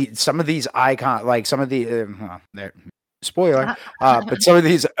some of these icons, like some of the spoiler, but some of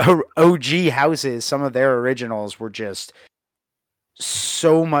these OG houses, some of their originals were just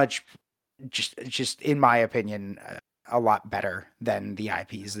so much, just in my opinion, a lot better than the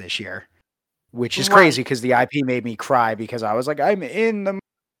IPs this year, which is crazy because the IP made me cry because I was like, I'm in the.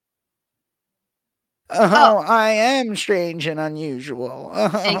 I am strange and unusual.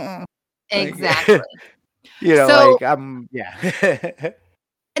 Exactly. No,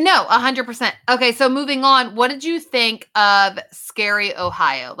 100%. Okay, so moving on, what did you think of Scary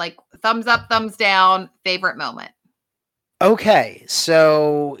Ohio? Like, thumbs up, thumbs down, favorite moment? Okay,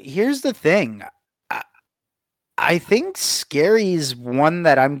 so here's the thing. I think Scary's one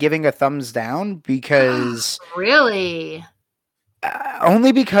that I'm giving a thumbs down because... Really?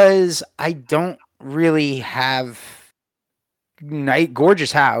 Only because I don't really have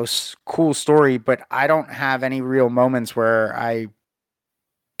gorgeous house, cool story, but I don't have any real moments where I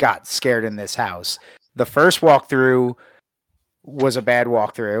got scared in this house. The first walkthrough was a bad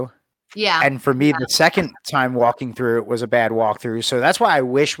walkthrough. Yeah. And for me, the second time walking through it was a bad walkthrough. So that's why I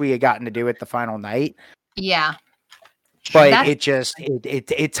wish we had gotten to do it the final night. Yeah. But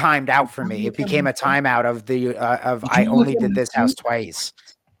it timed out for me. It became a timeout of I only did this house twice.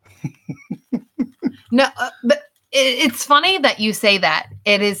 No, but it's funny that you say that.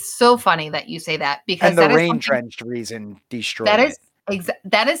 It is so funny that you say that because and the rain drenched reason destroyed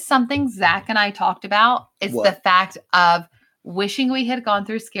that is something Zach and I talked about. It's the fact of wishing we had gone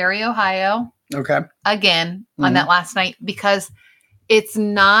through Scary Ohio. Okay. Again on that last night because it's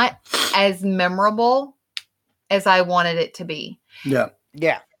not as memorable as I wanted it to be. Yeah.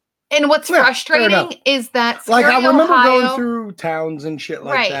 Yeah. And what's frustrating is that Scary I remember Ohio, going through towns and shit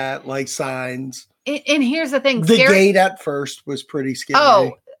like that, like signs. And here's the thing: the gate at first was pretty scary.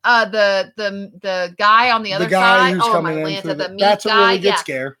 Oh, the guy on the other side. Oh my Lanta, the meat that's guy. A really good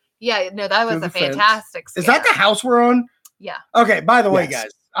scare. Yeah, no, that was a fantastic scare. Is that the house we're on? Yeah. Okay. By the way, guys,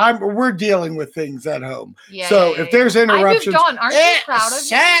 we're dealing with things at home. Yeah. So if there's interruptions, I moved on. Aren't you proud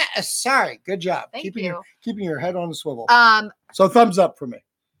of me? Sorry. Good job. Thank Keeping your head on the swivel. So thumbs up for me.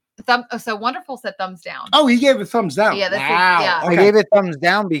 So Wonderful said thumbs down. Oh, he gave it thumbs down. Yeah, wow. I gave it thumbs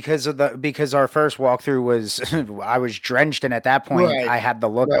down because our first walkthrough was I was drenched, and at that point I had the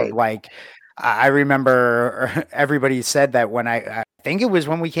look of like I remember everybody said that when I think it was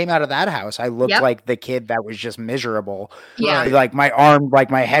when we came out of that house, I looked like the kid that was just miserable. Yeah, like my arm,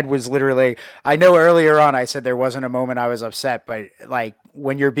 like my head was literally. I know earlier on I said there wasn't a moment I was upset, but like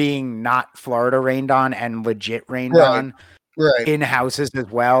when you're being not Florida rained on and legit rained on. Right. In houses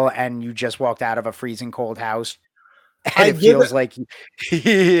as well, and you just walked out of a freezing cold house, and it feels like,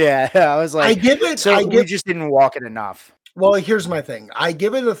 I was like, I give it. So we just didn't walk it enough. Well, here's my thing. I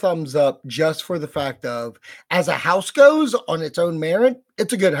give it a thumbs up just for the fact of, as a house goes on its own merit,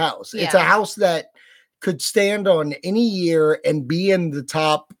 it's a good house. Yeah. It's a house that could stand on any year and be in the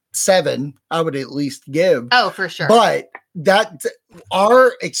top 7. I would at least give. Oh, for sure. But that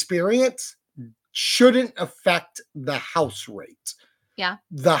our experience shouldn't affect the house rate. Yeah.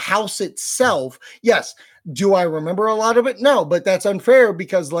 The house itself, yes. Do I remember a lot of it? No, but that's unfair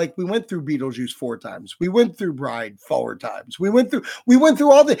because like we went through Beetlejuice 4 times. We went through Bride 4 times. We went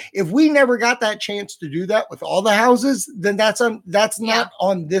through all the, if we never got that chance to do that with all the houses, then that's not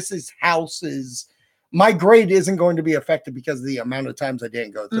on this house's. My grade isn't going to be affected because of the amount of times I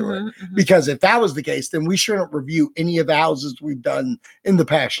didn't go through it. Because if that was the case, then we shouldn't review any of the houses we've done in the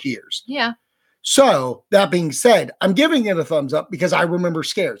past years. Yeah. So that being said, I'm giving it a thumbs up because I remember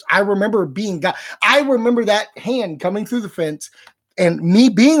scares. I remember I remember that hand coming through the fence and me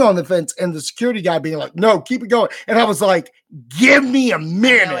being on the fence and the security guy being like, no, keep it going. And I was like, give me a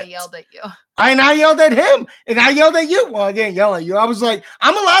minute. I yelled at you. And I yelled at him and I yelled at you. Well, I didn't yell at you. I was like,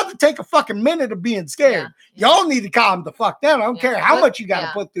 I'm allowed to take a fucking minute of being scared. Yeah. Y'all need to calm the fuck down. I don't care how much you got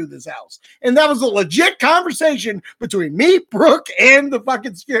to put through this house. And that was a legit conversation between me, Brooke, and the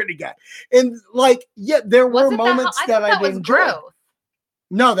fucking security guy. And like, there were moments that I didn't enjoy. Growth.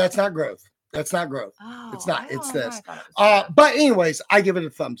 No, that's not growth. That's not growth. Oh, it's not. It's this. But anyways, I give it a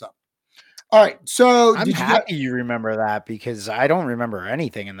thumbs up. All right. So I'm happy you remember that because I don't remember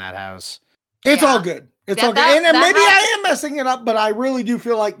anything in that house. It's all good. It's all good. And maybe I am messing it up, but I really do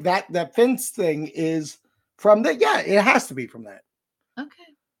feel like that fence thing is from that. Yeah, it has to be from that. Okay.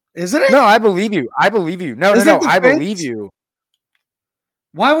 Isn't it? No, I believe you. I believe you. No, I believe you.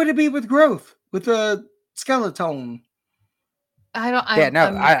 Why would it be with growth? With a skeleton?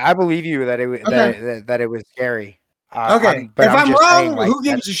 I believe you that it was scary. Okay. If I'm wrong, like, who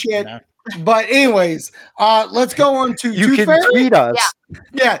gives a shit? You know? But anyways, let's go on to you can tweet us.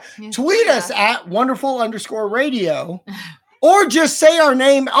 Yeah. Tweet us at wonderful_radio or just say our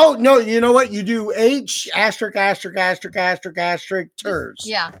name. Oh, no, you know what? You do H ******** TERS.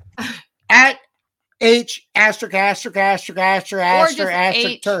 Yeah. At H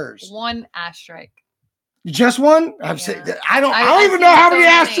 ******* TERS. 1 asterisk. Just one? I don't even know how many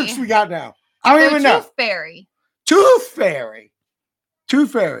asterisks we got now. I don't even know. Tooth Fairy.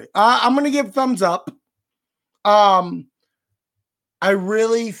 I'm going to give thumbs up. I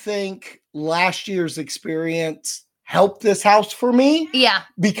really think last year's experience helped this house for me. Yeah.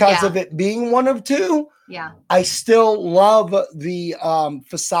 Because of it being one of 2. Yeah. I still love the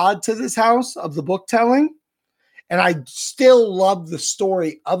facade to this house of the book telling. And I still love the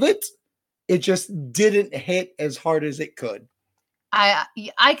story of it. It just didn't hit as hard as it could. I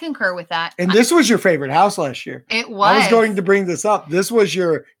concur with that. And this was your favorite house last year. It was. I was going to bring this up. This was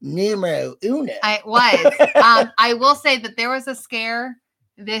your numero uno. It was. I will say that there was a scare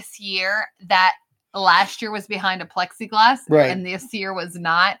this year that last year was behind a plexiglass, and this year was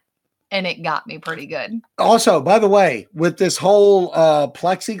not, and it got me pretty good. Also, by the way, with this whole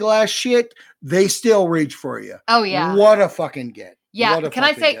plexiglass shit, they still reach for you. Oh yeah. What a fucking get. Yeah. Can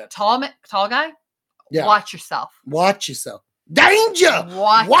I say tall guy? Yeah. Watch yourself. Watch yourself. Danger.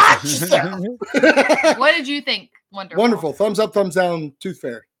 Watch yourself. What did you think? Wonderful. Wonderful. Thumbs up, thumbs down, Tooth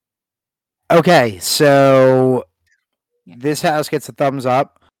Fairy. Okay, so this house gets a thumbs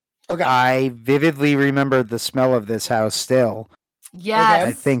up. Okay. I vividly remember the smell of this house still. Yes.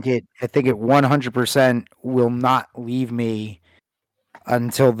 I think it 100% will not leave me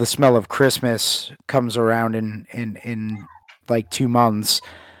until the smell of Christmas comes around in like 2 months.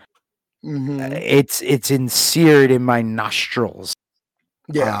 Mm-hmm. It's seared in my nostrils.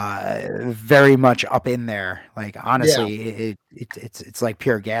 Yeah. Very much up in there. Like honestly, it's like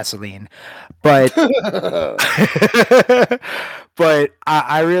pure gasoline. But but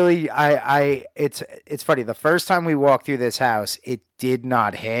I really it's funny. The first time we walked through this house, it did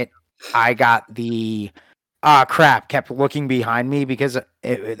not hit. I got the crap, kept looking behind me because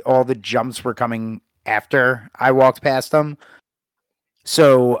all the jumps were coming after I walked past them.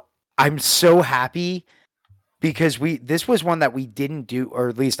 So I'm so happy because this was one that we didn't do, or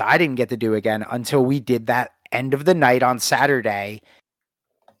at least I didn't get to do again until we did that end of the night on Saturday.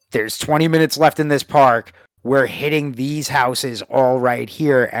 There's 20 minutes left in this park. We're hitting these houses all right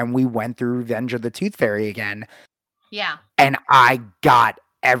here, and we went through Revenge of the Tooth Fairy again. Yeah. And I got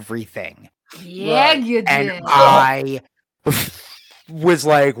everything. Yeah, you did. And I was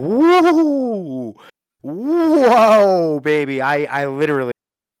like, whoa, baby. I literally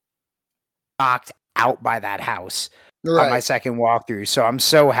knocked out by that house on my second walkthrough. So I'm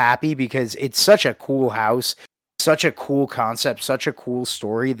so happy because it's such a cool house, such a cool concept, such a cool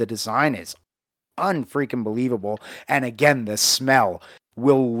story. The design is unfreaking believable. And again, the smell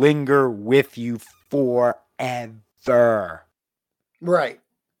will linger with you forever. Right.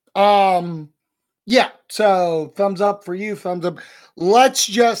 Yeah. So thumbs up for you. Thumbs up. Let's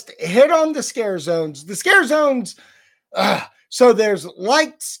just hit on the scare zones. The scare zones. So there's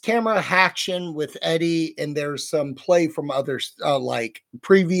lights, camera, action with Eddie, and there's some play from others, like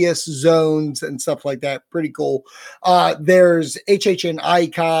previous zones and stuff like that. Pretty cool. There's HHN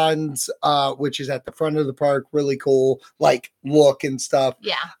icons, which is at the front of the park. Really cool, like look and stuff.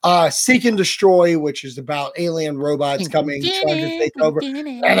 Yeah. Seek and Destroy, which is about alien robots coming, trying to take over.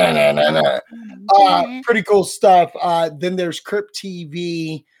 Pretty cool stuff. Then there's Crypt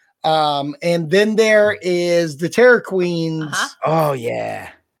TV. And then there is the Terror Queens. Oh yeah.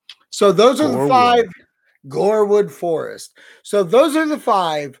 So those are the 5. Gorewood Forest. So those are the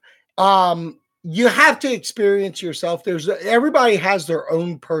 5. You have to experience yourself. Everybody has their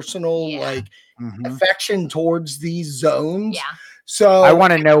own personal affection towards these zones. Yeah. So I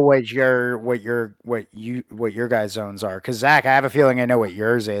want to know what your guys' zones are, because Zach, I have a feeling I know what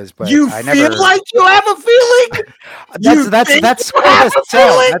yours is, but you I feel never. like you have a feeling. That's called a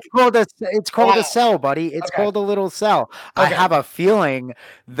cell. It's called a cell, buddy. It's called a little cell. I have a feeling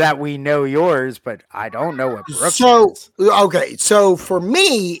that we know yours, but I don't know what Brooks is. Okay, so for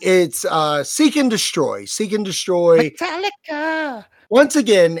me, it's Seek and Destroy. Seek and Destroy. Metallica. Once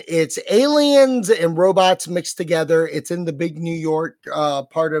again, it's aliens and robots mixed together. It's in the big New York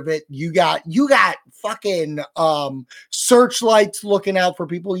part of it. You got fucking searchlights looking out for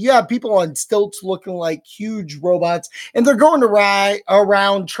people. You have people on stilts looking like huge robots, and they're going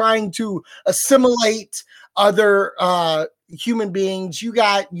around trying to assimilate other human beings. You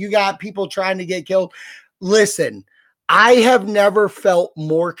got people trying to get killed. Listen, I have never felt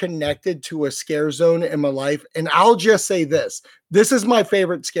more connected to a scare zone in my life. And I'll just say this. This is my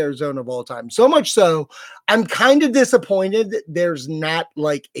favorite scare zone of all time. So much so, I'm kind of disappointed that there's not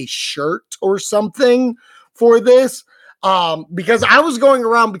like a shirt or something for this. Because I was going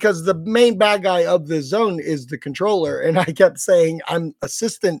around, because the main bad guy of the zone is the controller. And I kept saying, I'm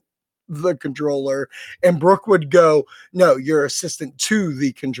assistant the controller, and Brooke would go, no, you're assistant to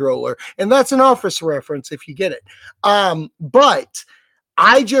the controller. And that's an Office reference if you get it. But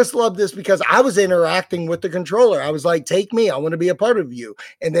I just love this because I was interacting with the controller. I was like, take me, I want to be a part of you.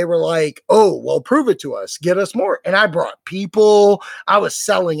 And they were like, oh, well, prove it to us, get us more. And I brought people, I was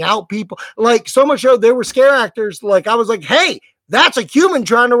selling out people, like so much so there were scare actors. Like I was like, hey, that's a human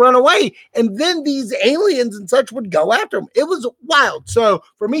trying to run away. And then these aliens and such would go after him. It was wild. So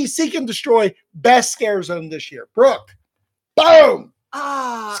for me, Seek and Destroy, best scare zone this year. Brooke, boom.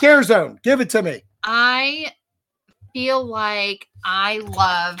 Scare zone. Give it to me. I feel like I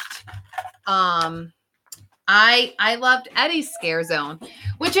loved I loved Eddie's scare zone,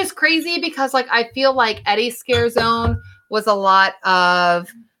 which is crazy because like I feel like Eddie's scare zone was a lot of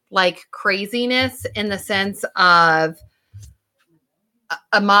like craziness in the sense of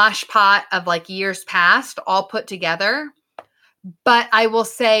a mosh pot of like years past all put together. But I will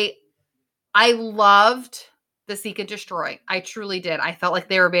say I loved the Seek and Destroy. I truly did. I felt like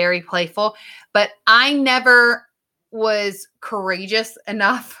they were very playful, but I never was courageous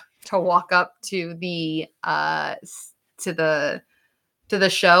enough to walk up to the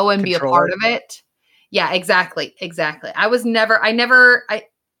show and be a part of it. Yeah, exactly.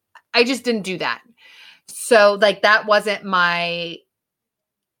 I just didn't do that. So like that wasn't my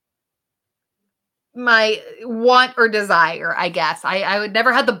want or desire, I guess. I would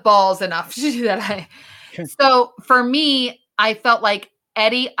never had the balls enough to do that. So for me, I felt like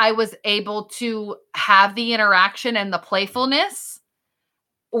Eddie, I was able to have the interaction and the playfulness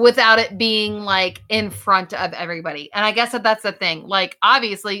without it being like in front of everybody. And I guess that's the thing. Like,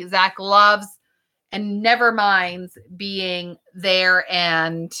 obviously, Zach loves and never minds being there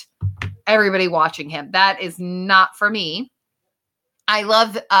and everybody watching him. That is not for me. I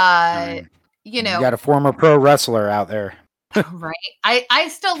love, you got a former pro wrestler out there. Right. I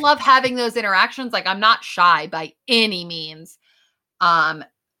still love having those interactions. Like, I'm not shy by any means.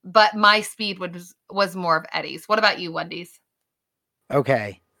 But my speed was more of Eddie's. What about you, Wendy's?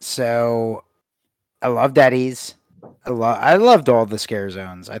 Okay, so I loved Eddie's. I loved all the scare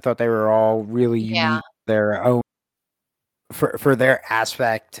zones. I thought they were all really unique, their own for their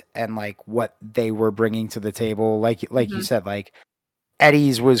aspect and like what they were bringing to the table. Like you said, like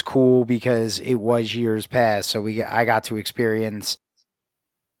Eddie's was cool because it was years past, so I got to experience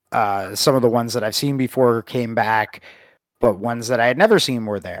some of the ones that I've seen before came back, but ones that I had never seen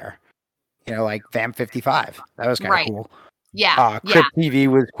were there. You know, like Fam 55. That was kind of cool. Yeah. Crypt TV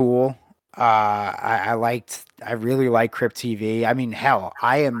was cool. I really like Crypt TV. I mean, hell,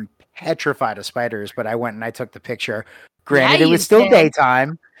 I am petrified of spiders, but I went and I took the picture. Granted, it was still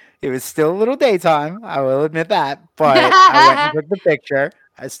daytime. It was still a little daytime. I will admit that, but I went and took the picture.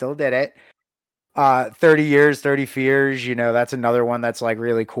 I still did it. 30 Years, 30 Fears, you know, that's another one that's like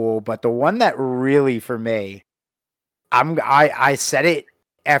really cool. But the one that really for me, I said it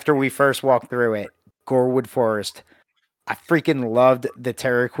after we first walked through it, Gorewood Forest. I freaking loved the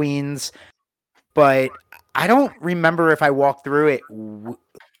Terror Queens, but I don't remember if I walked through it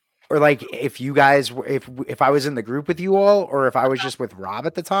or like if you guys were, if I was in the group with you all or if I was just with Rob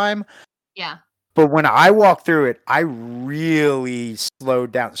at the time. Yeah. But when I walked through it, I really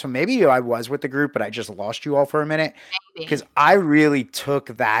slowed down. So maybe I was with the group, but I just lost you all for a minute because I really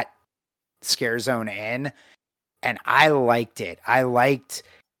took that scare zone in and I liked it. I liked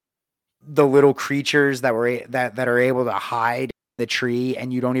the little creatures that were that are able to hide in the tree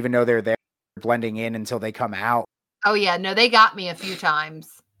and you don't even know they're there, blending in until they come out. Oh yeah, no, they got me a few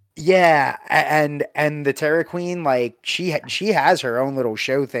times. Yeah, and the Terror Queen, like she has her own little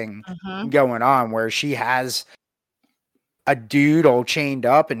show thing going on where she has a dude all chained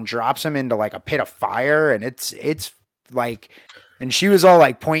up and drops him into like a pit of fire, and it's like, and she was all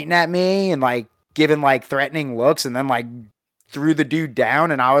like pointing at me and like giving like threatening looks, and then like threw the dude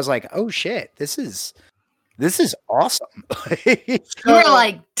down, and I was like, oh shit, this is awesome. You were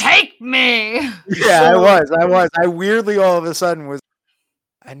like, take me. Yeah, I was. I weirdly all of a sudden was.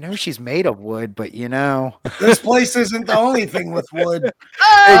 I know she's made of wood, but you know, this place isn't the only thing with wood.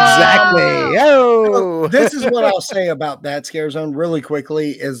 Exactly. Oh, this is what I'll say about that scare zone really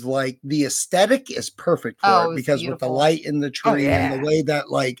quickly is like the aesthetic is perfect for it because with the light in the tree and the way that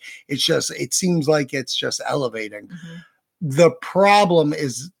like it seems like it's just elevating. The problem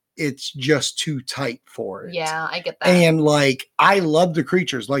is it's just too tight for it. Yeah, I get that. And like, I love the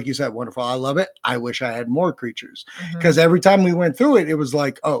creatures. Like you said, wonderful. I love it. I wish I had more creatures because every time we went through it, it was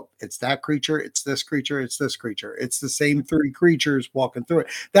like, oh, it's that creature. It's this creature. It's this creature. It's the same three creatures walking through it.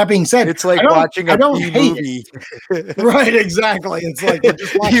 That being said, it's like watching a B-movie. Right. Exactly. It's like,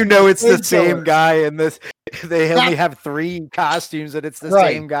 you know, it's the same guy in this. They only have 3 costumes and it's the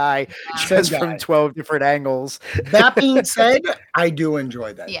same guy just from 12 different angles. That being said, I do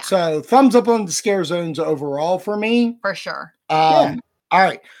enjoy that. Yeah. So thumbs up on the scare zones overall for me. For sure. All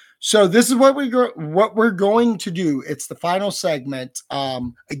right. So this is what we're going to do. It's the final segment.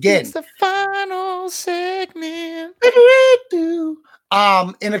 Again. It's the final segment.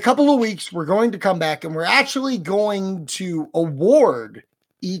 In a couple of weeks, we're going to come back and we're actually going to award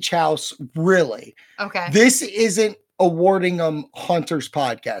each house, really. Okay. This isn't awarding them Hunter's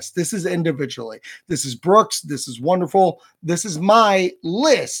podcast. This is individually. This is Brooks. This is wonderful. This is my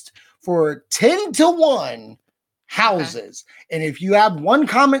list for 10-1 houses. Okay. And if you have one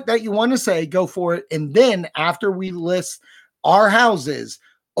comment that you want to say, go for it. And then after we list our houses,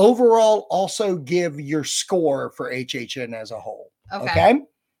 overall, also give your score for HHN as a whole. Okay.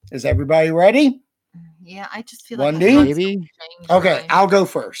 Is everybody ready? Yeah, I just feel like maybe. Okay, I'll go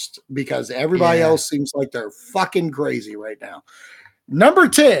first because everybody else seems like they're fucking crazy right now. Number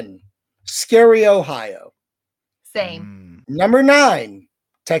 10, Scary Ohio. Same. Number 9,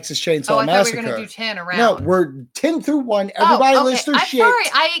 Texas Chainsaw I Massacre. thought we were going to do 10 around. No, we're 10 through 1. Everybody list their shit. I'm sorry,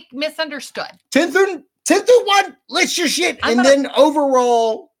 I misunderstood. 10 through 1, list your shit. Then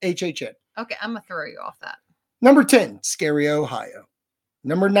overall, HHN. Okay, I'm going to throw you off that. Number 10, Scary Ohio.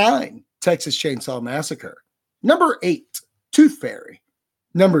 Number 9, Texas Chainsaw Massacre. Number 8, Tooth Fairy.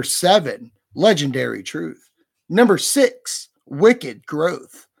 Number 7, Legendary Truth. Number 6, Wicked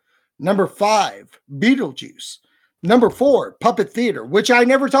Growth. Number 5, Beetlejuice. Number 4, Puppet Theater, which I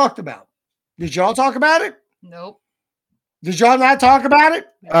never talked about. Did y'all talk about it? Nope. Did y'all not talk about it?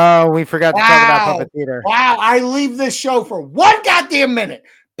 Oh, we forgot to talk about Puppet Theater. Wow, I leave this show for 1 goddamn minute.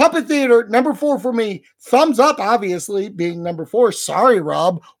 Puppet Theater, number 4 for me. Thumbs up, obviously, being number 4. Sorry,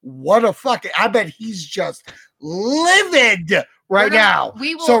 Rob. What a fucking... I bet he's just livid right now.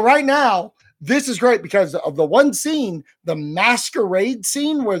 So right now, this is great because of the one scene, the masquerade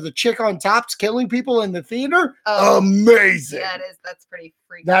scene where the chick on top's killing people in the theater. Amazing. Yeah, it is. That's pretty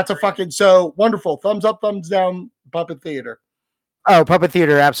freaky. That's a fucking... So wonderful. Thumbs up, thumbs down, Puppet Theater. Oh, Puppet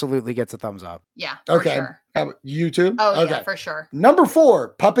Theater absolutely gets a thumbs up. Yeah. Okay. Sure. YouTube? Oh, okay. yeah, for sure. Number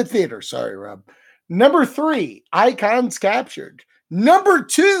 4, Puppet Theater. Sorry, Rob. Number 3, Icons Captured. Number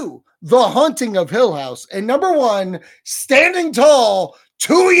 2, The Haunting of Hill House. And number 1, standing tall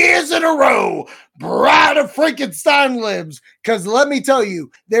 2 years in a row, Bride of Frankenstein Lives. Because let me tell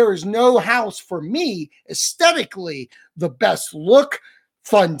you, there is no house for me aesthetically the best look,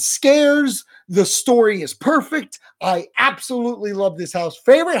 fun scares. The story is perfect. I absolutely love this house.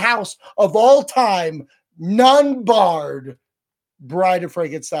 Favorite house of all time, none barred. Bride of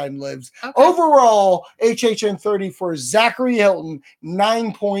Frankenstein Lives. Okay. Overall, HHN 30 for Zachary Hilton,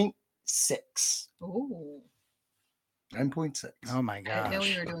 9.6. Ooh. 9.6. Oh my gosh. I didn't know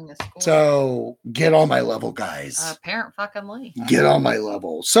we were doing this. So get on my level, guys. Parent fucking Lee. Get on my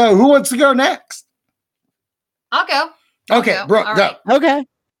level. So who wants to go next? I'll go. Okay, Brooke, go. Okay.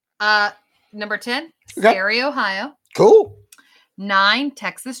 Number 10, Scary Ohio. Cool. 9,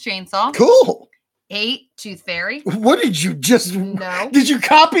 Texas Chainsaw. Cool. 8, Tooth Fairy. What did you just... No. Did you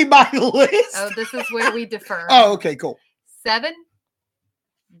copy my list? Oh, this is where we defer. Oh, okay, cool. 7,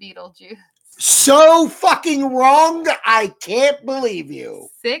 Beetlejuice. So fucking wrong. I can't believe you.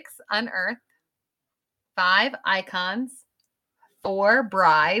 6, Unearthed. 5, Icons. 4,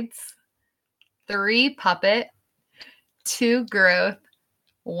 Brides. 3, Puppet. 2, Growth.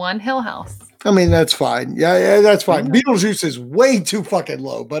 1, Hill House. I mean, that's fine. Yeah, that's fine. Beetlejuice is way too fucking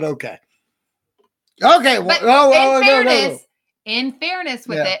low, but okay. Okay. Well, in fairness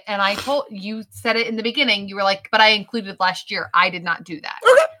with it, and I told you said it in the beginning, you were like, but I included last year. I did not do that.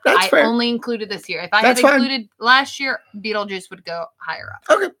 Okay, that's fair. I only included this year. If I had included last year, Beetlejuice would go higher up.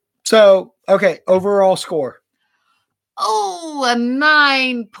 Okay. So, overall score. Oh, a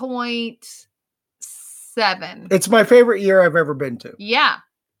 9.7. It's my favorite year I've ever been to. Yeah.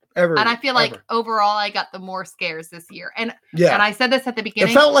 Ever. And I feel like overall I got the more scares this year. And and I said this at the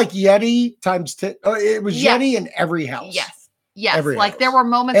beginning. It felt like Yeti times 10. It was Yeti in every house. Yes. Every like house. there were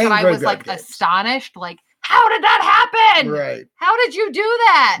moments that I was like astonished, like, how did that happen? Right. How did you do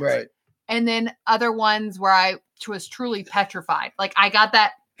that? Right. And then other ones where I was truly petrified. Like I got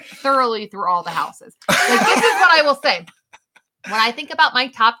that thoroughly through all the houses. Like this is what I will say. When I think about my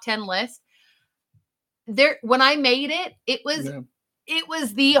top 10 list, when I made it, it was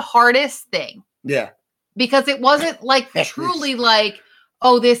the hardest thing. Yeah. Because it wasn't like truly like,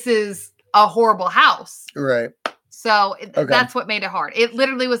 oh, this is a horrible house. Right. So that's what made it hard. It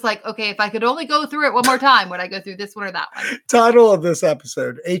literally was like, okay, if I could only go through it one more time, would I go through this one or that one? Title of this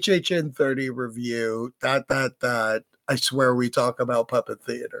episode, HHN 30 review, ... I swear we talk about Puppet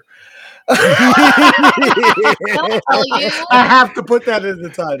Theater. I'll tell you, I have to put that in the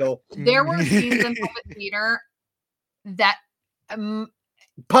title. There were scenes in Puppet Theater that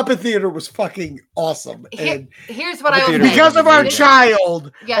Puppet Theater was fucking awesome. And here's what I will say. Because of our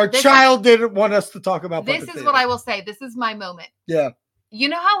child, our child didn't want us to talk about Puppet Theater. This is what I will say. This is my moment. Yeah. You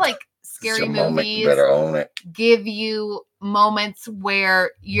know how like scary movies give you moments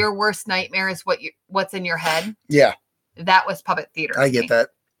where your worst nightmare is what's in your head? Yeah. That was Puppet Theater. I get that.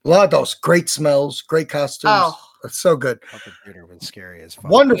 A lot of those great smells, great costumes. Oh, it's so good. Puppet Theater was scary as fuck.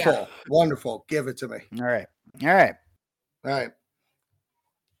 Wonderful. Yeah. Wonderful. Give it to me. All right.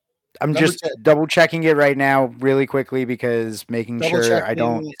 I'm just double checking it right now really quickly because making sure I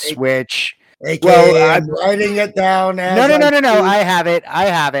don't switch. Well, I'm writing it down. No. I have it.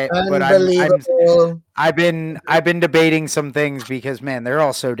 But I've been debating some things because man, they're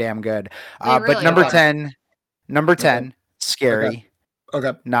all so damn good. Really but number 10, scary.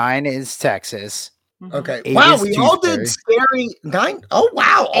 Okay. 9 is Texas. Okay. 8 wow, is we too all did scary 9. Oh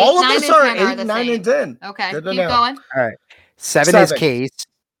wow, all of us are 8, 9, and 10. Okay, Good keep to know. going. All right. 7 is case.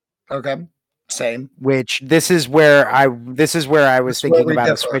 Okay. Same. Which this is where I was thinking about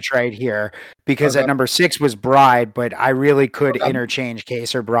a differ. switch right here, because at number 6 was bride, but I really could interchange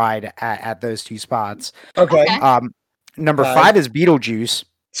case or bride at those two spots. Okay. Number 5 is Beetlejuice.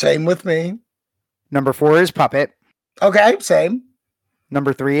 Same with me. Number 4 is Puppet. Okay, same.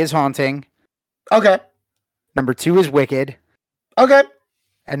 Number 3 is Haunting. Okay. Number 2 is Wicked. Okay.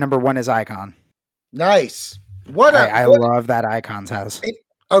 And number 1 is Icon. Nice. I love that Icon's house.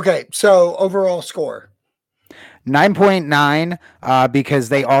 Okay, so overall score 9.9 because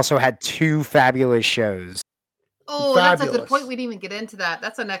they also had 2 fabulous shows. Oh, that's a good point. We didn't even get into that.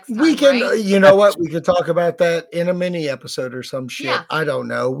 That's a next time. We can, right? You know what? We could talk about that in a mini episode or some shit. Yeah. I don't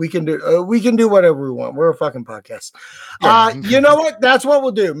know. We can do whatever we want. We're a fucking podcast. You know what? That's what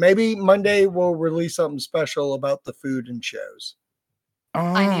we'll do. Maybe Monday we'll release something special about the food and shows.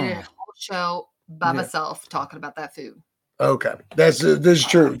 I needed a whole show by myself talking about that food. Okay, this is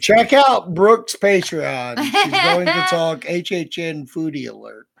true. Check out Brooke's Patreon. She's going to talk HHN foodie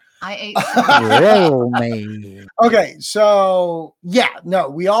alert. I ate. Okay, so yeah, no,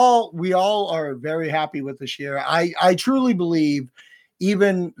 we all are very happy with this year. I truly believe,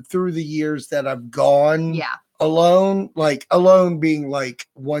 even through the years that I've gone alone, like alone being like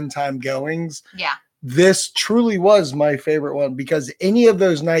one-time goings. Yeah. This truly was my favorite one, because any of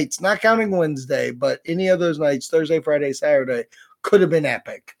those nights, not counting Wednesday, but any of those nights, Thursday, Friday, Saturday, could have been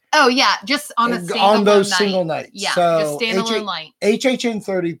epic. Oh yeah, just on single nights. Yeah, so just standalone night. HHN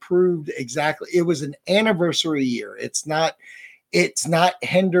 30 proved exactly. It was an anniversary year. It's not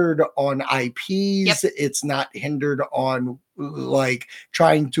hindered on IPs. Yep. It's not hindered on like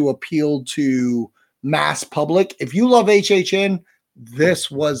trying to appeal to mass public. If you love HHN,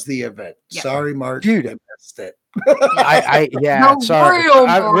 this was the event. Yep. Sorry, Mark. Dude, I missed it. Sorry.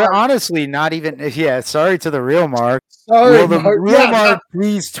 We're honestly not even. Yeah, sorry to the real Mark. Sorry, Mark,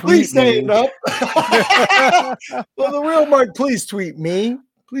 please tweet please stand up. Well, the real Mark, please tweet me.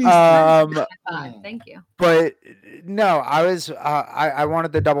 Please. Thank you. But no, I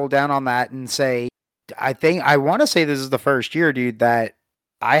wanted to double down on that and say, I want to say this is the first year, dude, that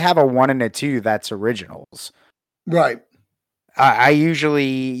I have a 1 and a 2 that's originals. Right. I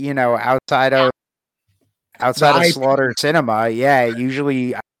usually, outside of Slaughter Cinema,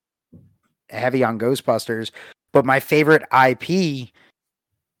 usually heavy on Ghostbusters. But my favorite IP,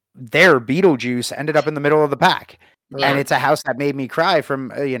 their Beetlejuice, ended up in the middle of the pack. Yeah. And it's a house that made me cry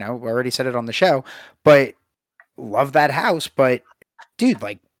from, we already said it on the show, but love that house. But dude,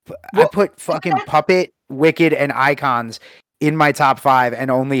 I put fucking Puppet, Wicked, and Icons in my top 5,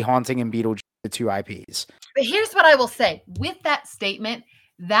 and only Haunting and Beetlejuice, the 2 IPs. But here's what I will say with that statement.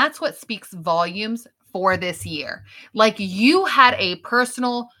 That's what speaks volumes for this year. Like, you had a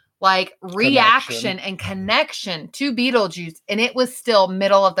personal reaction and connection to Beetlejuice, and it was still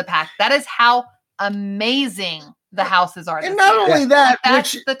middle of the pack. That is how amazing the houses are. And not only that,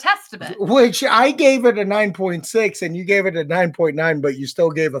 that's the testament. Which I gave it a 9.6 and you gave it a 9.9, but you still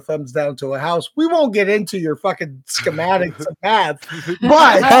gave a thumbs down to a house. We won't get into your fucking schematics of math,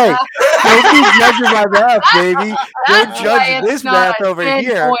 but hey, don't be judging my math, baby. Don't judge this math over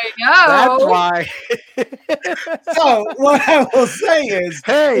here. That's why. So what I will say is,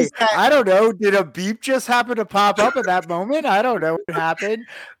 hey, I don't know. Did a beep just happen to pop up at that moment? I don't know what happened.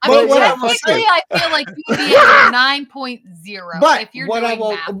 I mean, technically, I feel like you'd be at 9.0. But if you're what I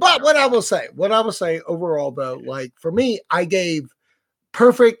will, math, but what I will say overall, though, like for me, I gave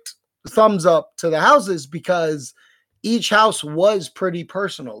perfect thumbs up to the houses because each house was pretty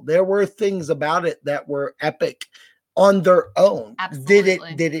personal. There were things about it that were epic on their own.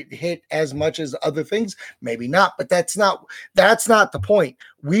 Absolutely. Did it hit as much as other things? Maybe not, but that's not the point.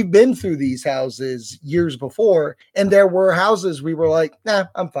 We've been through these houses years before, and there were houses we were like, nah,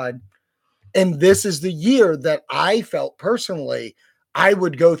 I'm fine. And this is the year that I felt personally I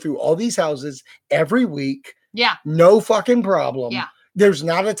would go through all these houses every week. Yeah. No fucking problem. Yeah. There's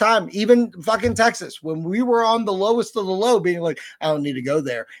not a time, even fucking Texas, when we were on the lowest of the low, being like, I don't need to go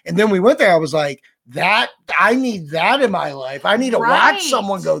there. And then we went there. I was like, I need that in my life. I need to watch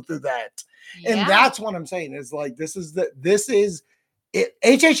someone go through that. Yeah. And that's what I'm saying is like, this is it.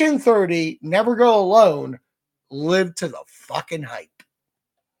 HHN 30, never go alone, live to the fucking hype.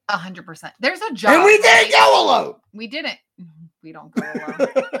 100%. There's a job. And we didn't go alone. We didn't. We don't go alone.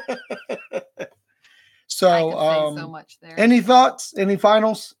 So, I could say so much there. Any thoughts? Any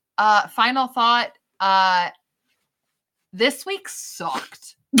finals? Final thought. This week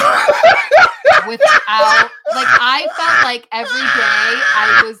sucked. I felt like every day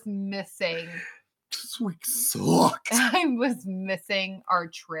I was missing week sucked. I was missing our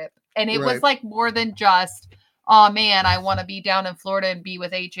trip. And it Right. was like more than just, oh man, I want to be down in Florida and be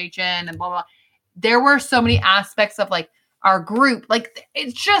with HHN and blah, blah. There were so many aspects of like our group. Like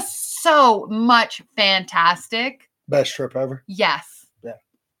it's just so much fantastic. Best trip ever. Yes.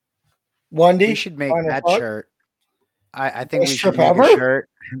 Wendy, We should make final that thought? shirt. I think Best we should trip make ever? a shirt.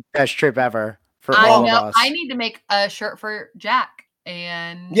 Best trip ever for I all know. of us. I need to make a shirt for Jack.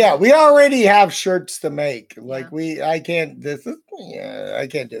 And Yeah, we already have shirts to make. Like Yeah. I can't do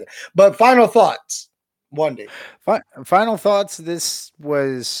that. But final thoughts, Wendy. Final thoughts. This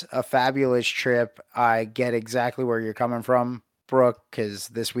was a fabulous trip. I get exactly where you're coming from, Brooke, because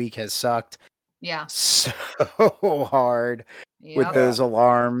this week has sucked yeah. so hard with Yep. those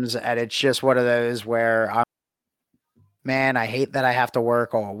alarms. And it's just one of those where I hate that I have to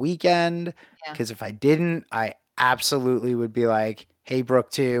work all weekend. Yeah. Because if I didn't, I absolutely would be like, hey, Brooke,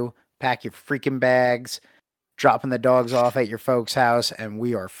 too, pack your freaking bags, dropping the dogs off at your folks' house, and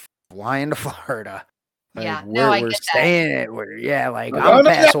we are flying to Florida. Like, Yeah, no, I we're get that. staying it. Like, We're I'm going to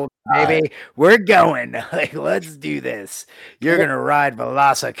past old, baby. We're going. Like, let's do this. You're going to ride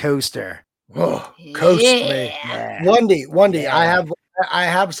Velasa Coaster. Oh, coast me. Yeah. Wendy, Yeah. I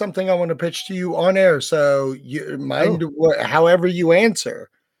have something I want to pitch to you on air. So you mind however you answer.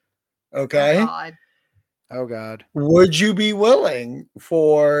 Okay. Oh, God. Oh, God. Would you be willing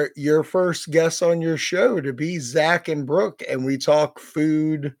for your first guest on your show to be Zach and Brooke, and we talk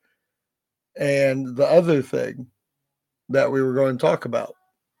food and the other thing that we were going to talk about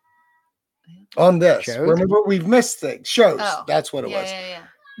on this? Shows? Remember, we've missed things. Shows. Oh, That's what it Yeah, was. yeah, yeah.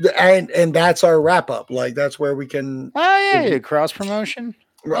 And that's our wrap up. Like that's where we can Oh, yeah. Cross promotion.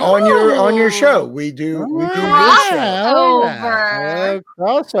 on your show. We do your show. Crossover.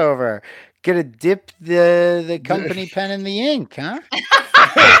 Crossover. Gonna dip the company pen in the ink, huh?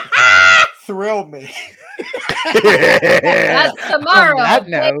 Thrill me. That's tomorrow. On that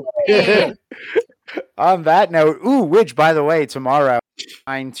note, baby. on that note, which by the way, tomorrow I'm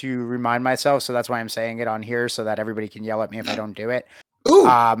trying to remind myself, so that's why I'm saying it on here so that everybody can yell at me if I don't do it. Ooh.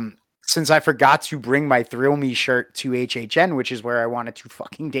 Since I forgot to bring my Thrill Me shirt to HHN, which is where I wanted to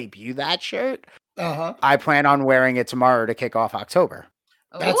fucking debut that shirt, Uh-huh. I plan on wearing it tomorrow to kick off October.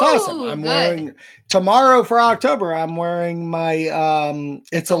 That's Ooh, awesome. I'm good. wearing tomorrow for October. I'm wearing my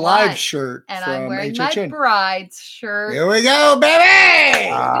It's Alive Alive. shirt And from I'm wearing HHN. my bride's shirt. Here we go, baby.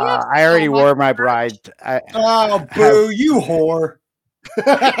 I already so wore much my bride. Oh, boo, you whore.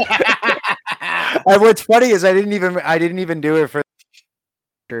 And what's funny is I didn't even do it for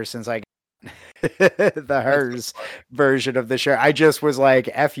since I the hers version of the shirt. I just was like,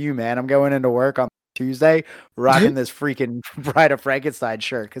 F you, man. I'm going into work on Tuesday rocking this freaking Bride of Frankenstein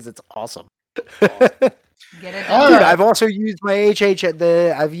shirt because it's awesome. Get it Dude, done. right. I've also used my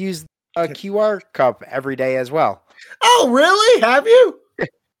I've used a QR cup every day as well. Oh, really? Have you?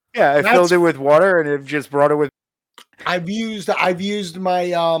 Yeah, I That's- filled it with water and it just brought it with. I've used my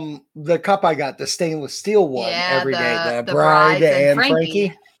the cup I got, the stainless steel one Yeah, every day. the Bride Brides and and Frankie.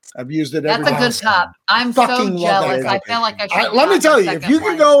 Frankie. I've used it That's every a day. good cup. I'm Fucking so love jealous. that I feel like I should. Let me have tell the you, if second you can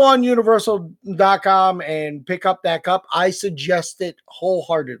one. go on universal.com and pick up that cup, I suggest it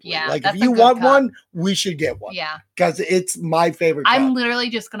wholeheartedly. Yeah, Like if that's a you good want cup. one, we should get one. Yeah, Because it's my favorite cup. I'm literally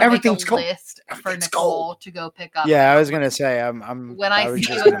just gonna make a Everything's cold. list for Everything's Nicole cold. to go pick up. Yeah, I was gonna say I'm. When I was see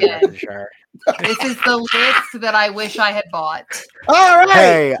just you gonna again. message her. This is the list that I wish I had bought. All right.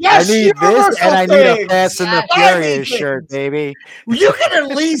 Hey, Yes, I need this universal and I need a things. Fast and the Yes. Furious shirt, baby. You can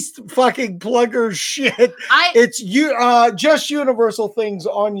at least fucking plug her shit. It's just Universal Things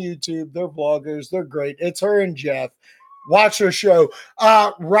on YouTube. They're vloggers. They're great. It's her and Jeff. Watch her show.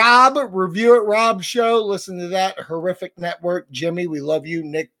 Rob, Review It Rob show. Listen to that. Horrific Network. Jimmy, we love you.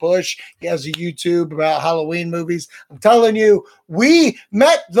 Nick Bush. He has a YouTube about Halloween movies. I'm telling you, we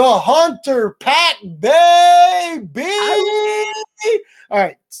met the Haunter Pack, baby. All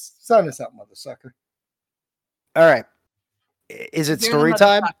right. Sign us out, mother sucker. All right. Is it You're story the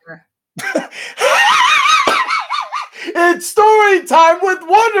time? motherfucker. It's story time with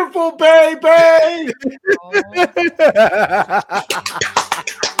Wonderful Baby.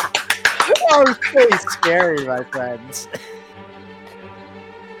 Oh, so scary, my friends.